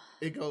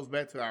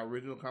to our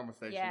original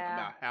conversation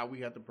about how we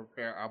have to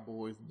prepare our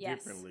boys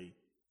differently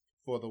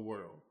for the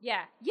world.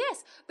 Yeah.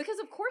 Yes. Because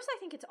of course I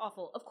think it's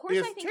awful. Of course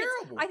it's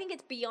terrible. I think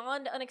it's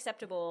beyond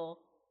unacceptable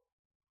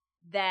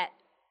that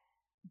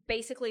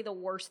basically the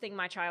worst thing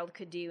my child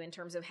could do in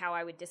terms of how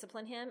I would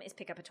discipline him is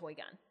pick up a toy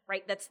gun,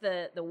 right? That's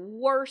the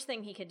worst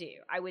thing he could do.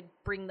 I would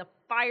bring the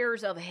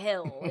fires of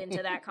hell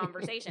into that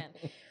conversation.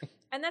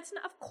 And that's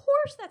not, of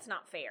course that's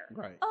not fair.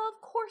 Right.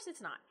 Of course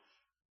it's not.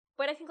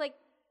 But I think like,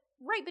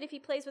 right, but if he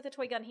plays with a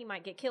toy gun, he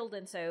might get killed.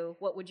 And so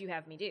what would you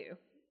have me do?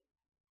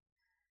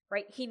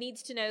 Right? He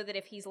needs to know that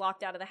if he's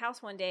locked out of the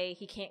house one day,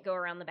 he can't go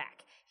around the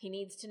back. He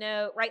needs to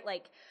know, right?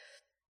 Like,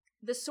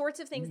 the sorts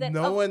of things that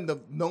knowing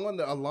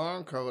the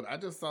alarm code. I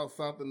just saw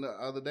something the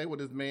other day where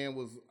this man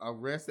was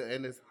arrested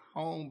in his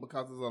home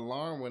because his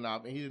alarm went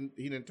off and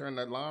he didn't turn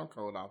that alarm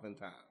code off in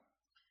time.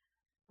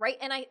 Right,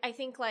 and I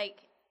think like,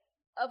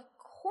 of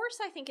course,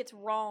 I think it's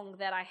wrong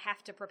that I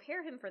have to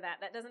prepare him for that.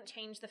 That doesn't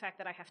change the fact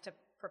that I have to.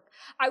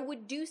 I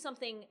would do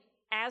something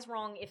as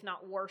wrong, if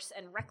not worse,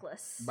 and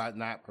reckless by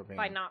not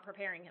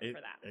preparing him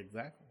for that.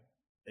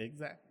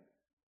 Exactly.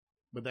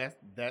 But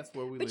that's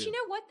where we live. But you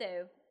know what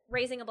though?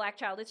 Raising a black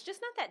child, it's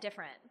just not that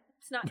different.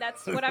 It's not.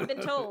 That's what I've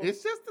been told.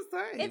 It's just the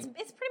same.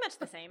 It's pretty much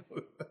the same.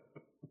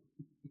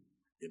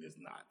 It is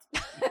not,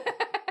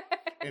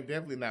 and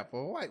definitely not for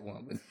a white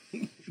woman.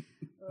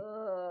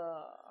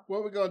 What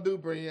are we gonna do,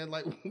 Brian?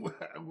 Like,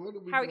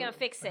 how are we gonna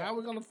fix it? How are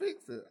we gonna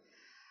fix it?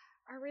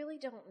 I really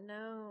don't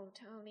know,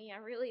 Tony. I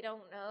really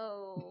don't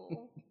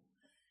know.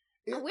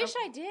 I wish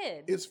I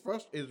did. It's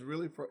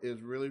really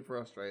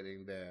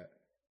frustrating that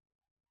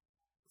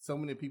so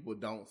many people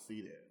don't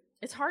see that.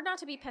 It's hard not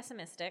to be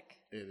pessimistic.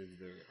 It is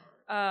very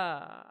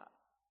hard.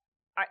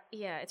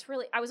 It's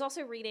really. I was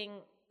also reading.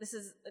 This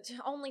is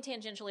only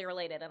tangentially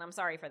related, and I'm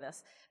sorry for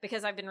this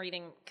because I've been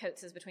reading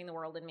Coates' Between the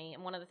World and Me,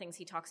 and one of the things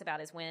he talks about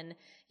is when,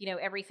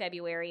 every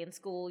February in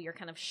school you're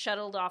kind of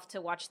shuttled off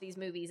to watch these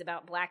movies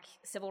about black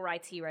civil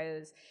rights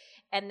heroes,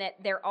 and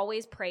that they're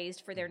always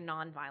praised for their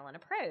nonviolent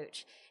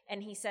approach.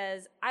 And he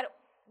says,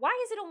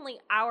 why is it only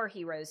our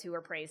heroes who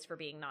are praised for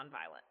being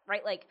nonviolent,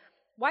 right? Like,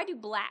 why do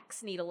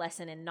blacks need a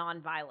lesson in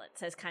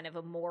nonviolence as kind of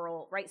a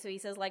moral, right? So he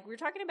says, like, we're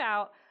talking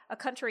about a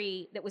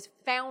country that was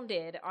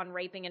founded on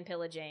raping and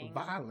pillaging.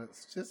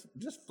 Violence,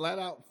 just flat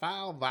out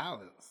foul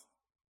violence.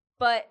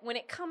 But when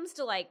it comes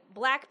to, like,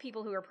 black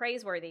people who are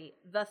praiseworthy,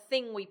 the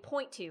thing we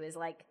point to is,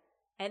 like,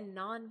 and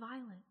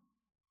nonviolent.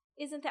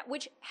 Isn't that,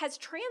 which has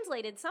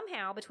translated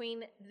somehow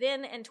between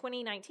then and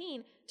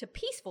 2019 to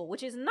peaceful,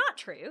 which is not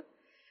true,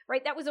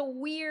 right? That was a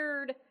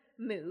weird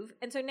move.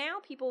 And so now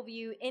people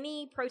view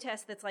any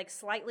protest that's like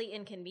slightly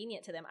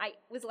inconvenient to them. I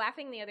was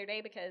laughing the other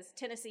day because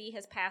Tennessee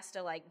has passed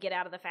a like get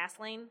out of the fast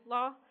lane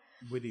law.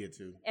 We did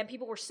too. And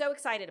people were so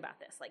excited about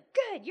this. Like,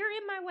 good, you're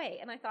in my way.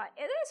 And I thought,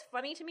 it is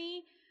funny to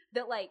me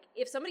that like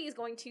if somebody is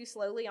going too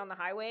slowly on the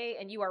highway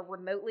and you are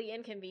remotely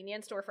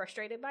inconvenienced or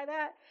frustrated by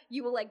that,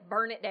 you will like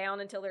burn it down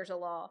until there's a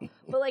law.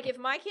 But like if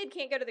my kid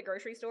can't go to the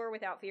grocery store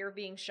without fear of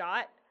being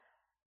shot,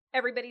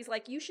 everybody's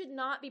like, you should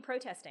not be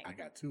protesting. I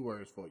got 2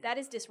 words for you. That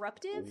is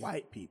disruptive.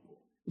 White people.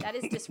 That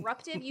is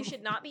disruptive. You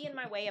should not be in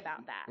my way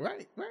about that.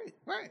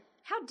 Right.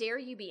 How dare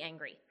you be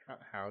angry?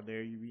 How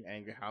dare you be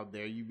angry? How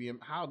dare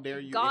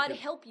you? God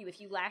help you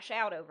if you lash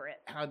out over it.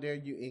 How dare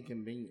you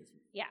inconvenience me?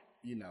 Yeah.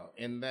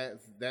 And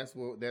that's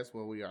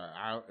where we are.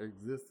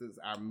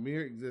 Our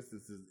mere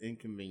existence is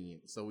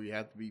inconvenient. So we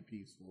have to be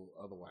peaceful.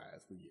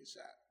 Otherwise, we get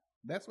shot.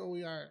 That's where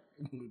we are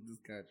with this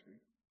country.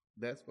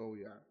 That's where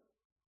we are.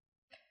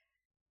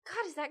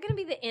 God, is that going to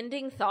be the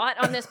ending thought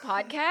on this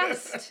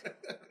podcast?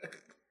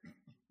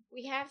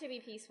 We have to be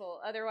peaceful,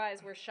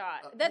 otherwise we're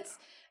shot. That's,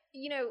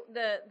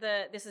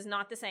 this is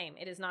not the same.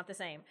 It is not the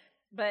same.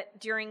 But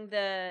during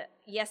the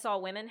Yes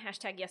All Women,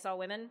 hashtag Yes All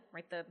Women,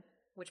 right,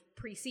 which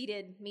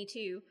preceded Me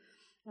Too,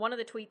 one of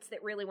the tweets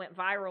that really went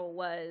viral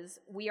was,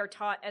 we are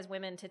taught as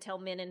women to tell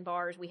men in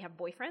bars we have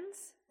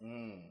boyfriends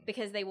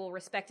because they will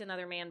respect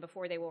another man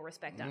before they will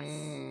respect us.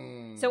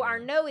 So our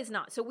no is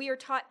not. So we are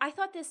taught, I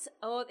thought this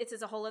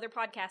is a whole other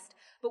podcast,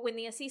 but when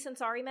the Aziz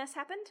Ansari mess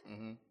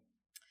happened,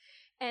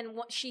 and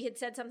she had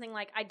said something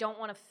like, I don't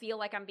want to feel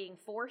like I'm being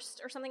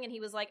forced or something, and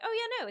he was like, oh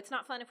yeah, no, it's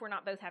not fun if we're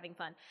not both having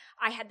fun.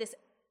 I had this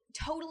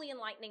totally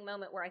enlightening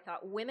moment where I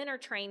thought, women are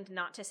trained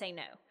not to say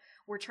no.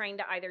 We're trained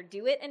to either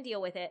do it and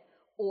deal with it,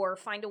 or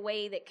find a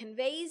way that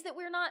conveys that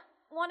we're not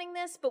wanting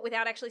this, but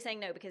without actually saying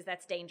no, because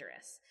that's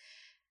dangerous.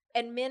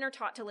 And men are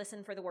taught to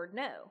listen for the word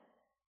no.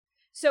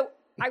 So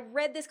I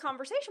read this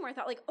conversation where I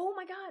thought, like, oh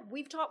my God,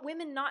 we've taught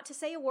women not to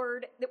say a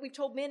word that we've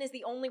told men is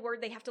the only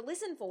word they have to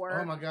listen for.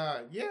 Oh my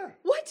God, yeah.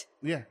 What?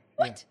 Yeah.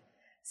 What? Yeah.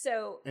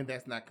 So. And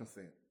that's not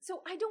consent.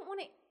 So I don't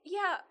want to,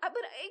 but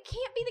it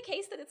can't be the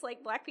case that it's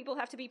like black people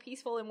have to be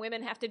peaceful and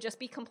women have to just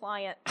be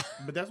compliant.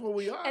 But that's what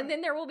we are. And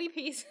then there will be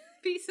peace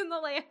in the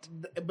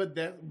land. But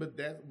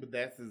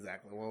that's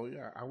exactly what we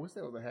are. I wish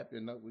there was a happier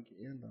note we could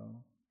end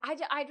on.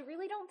 I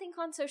really don't think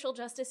on social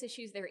justice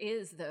issues there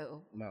is,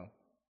 though. No.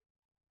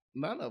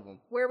 None of them.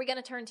 Where are we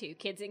going to turn to?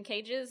 Kids in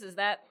cages? Is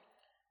that?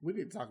 We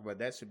need to talk about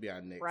that. Should be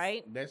our next.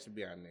 Right? That should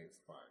be our next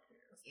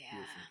podcast. Yeah.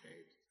 Kids in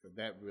cages. Because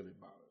that really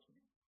bothers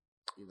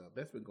me.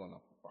 That's been going on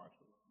for far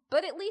too long.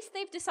 But at least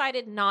they've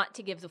decided not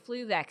to give the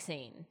flu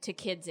vaccine to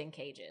kids in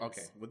cages.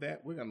 Okay. With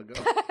that, we're going to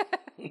go.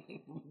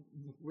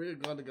 We're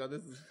going to go.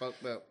 This is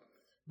fucked up.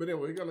 But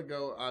anyway, we're gonna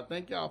go.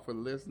 Thank y'all for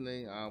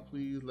listening.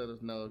 Please let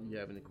us know if you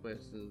have any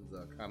questions,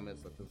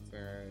 comments, or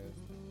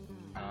concerns.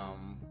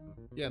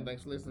 Yeah,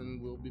 thanks for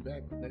listening. We'll be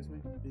back next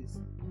week. Peace.